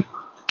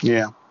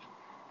 Yeah.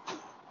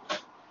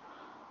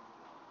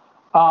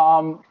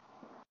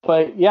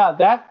 But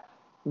yeah,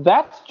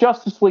 that's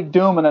Justice League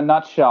Doom in a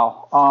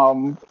nutshell.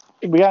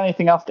 We got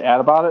anything else to add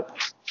about it?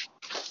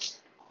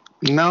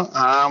 No.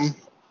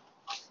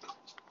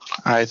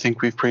 I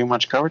think we've pretty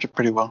much covered it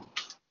pretty well.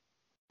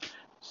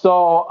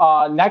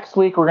 So next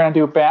week we're going to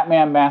do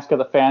Batman: Mask of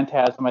the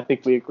Phantasm. I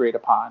think we agreed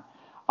upon.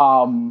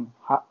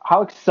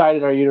 How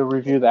excited are you to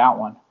review that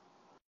one?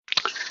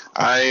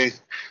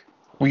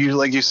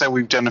 Like you said,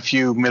 we've done a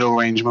few middle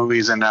range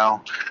movies, and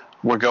now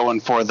we're going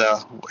for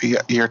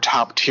your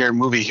top tier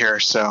movie here.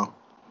 So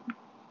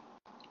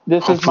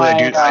this hopefully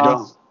is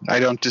my. I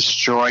don't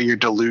destroy your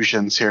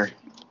delusions here.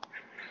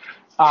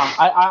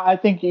 I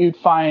think you'd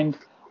find.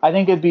 I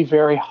think it'd be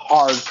very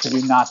hard for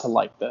you not to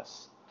like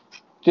this.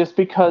 Just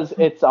because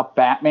it's a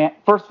Batman.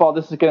 First of all,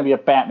 this is going to be a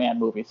Batman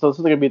movie, so this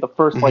is going to be the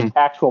first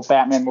actual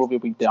Batman movie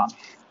we've done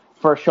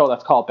for a show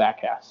that's called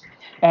Batcast.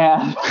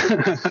 And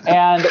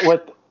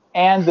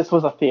this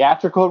was a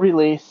theatrical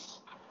release.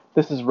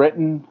 This is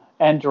written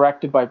and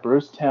directed by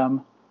Bruce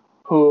Timm,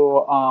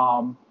 who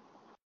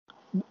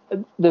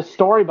the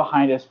story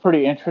behind it is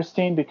pretty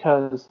interesting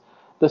because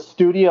the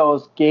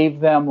studios gave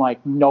them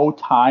like no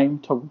time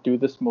to do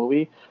this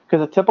movie,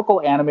 because a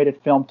typical animated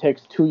film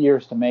takes 2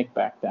 years to make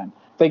back then.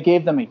 They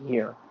gave them a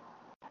year.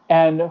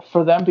 And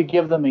for them to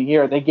give them a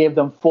year, they gave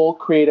them full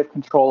creative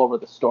control over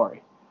the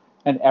story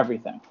and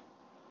everything.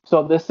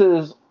 So this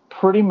is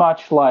pretty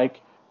much like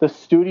the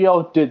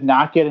studio did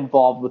not get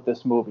involved with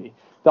this movie.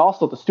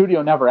 Also, the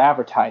studio never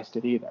advertised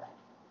it either.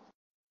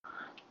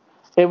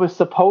 It was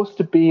supposed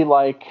to be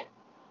like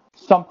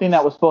something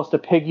that was supposed to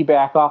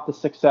piggyback off the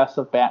success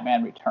of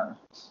Batman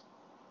Returns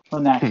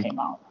when that came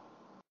out.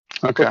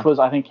 Okay. Which was,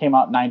 I think, came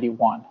out in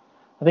 91.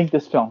 I think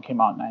this film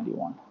came out in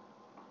 91.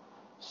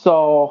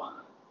 So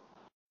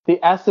the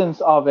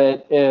essence of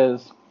it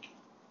is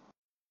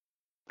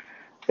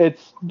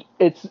it's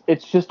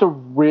just a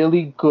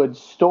really good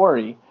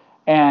story.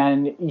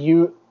 And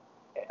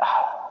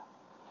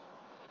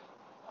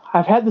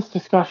I've had this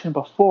discussion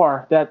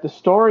before that the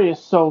story is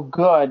so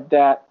good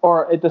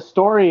the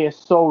story is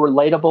so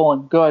relatable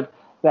and good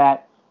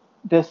that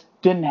this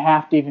didn't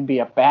have to even be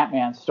a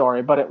Batman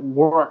story, but it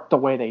worked the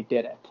way they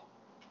did it.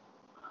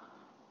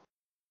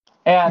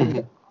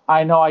 And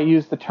I know I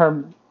used the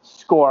term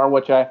score,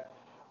 which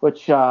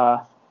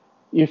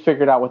you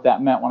figured out what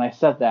that meant when I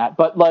said that,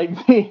 but like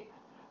the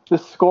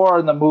score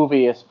in the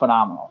movie is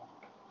phenomenal.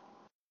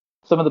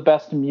 Some of the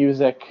best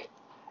music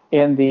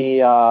in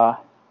it,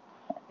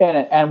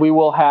 and we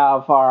will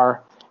have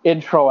our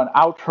intro and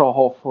outro.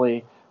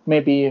 Hopefully,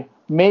 maybe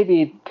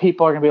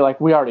people are gonna be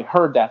like, we already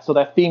heard that. So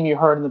that theme you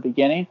heard in the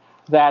beginning,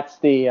 that's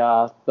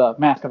the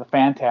Mask of the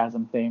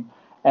Phantasm theme,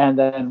 and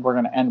then we're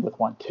gonna end with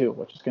one too,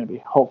 which is gonna be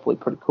hopefully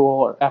pretty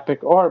cool or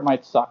epic, or it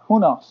might suck. Who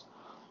knows?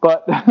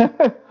 But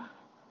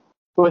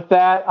with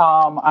that,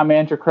 I'm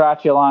Andrew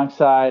Karachi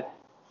alongside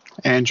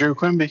Andrew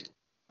Quimby,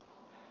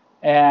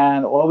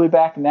 and we'll be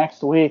back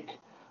next week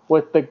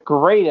with the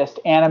greatest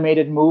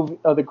animated movie,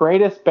 the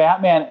greatest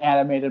Batman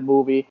animated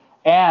movie,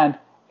 and,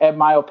 in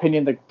my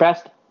opinion, the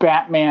best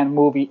Batman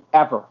movie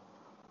ever,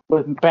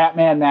 with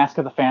Batman: Mask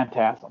of the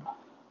Phantasm.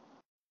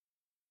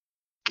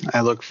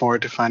 I look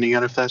forward to finding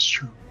out if that's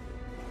true.